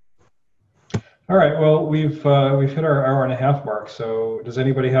 All right. Well, we've hit our hour-and-a-half mark. So, does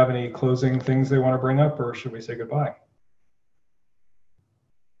anybody have any closing things they want to bring up, or should we say goodbye?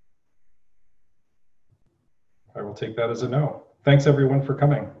 I will take that as a no. Thanks everyone for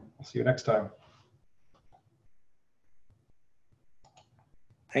coming. I'll see you next time.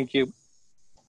 Thank you.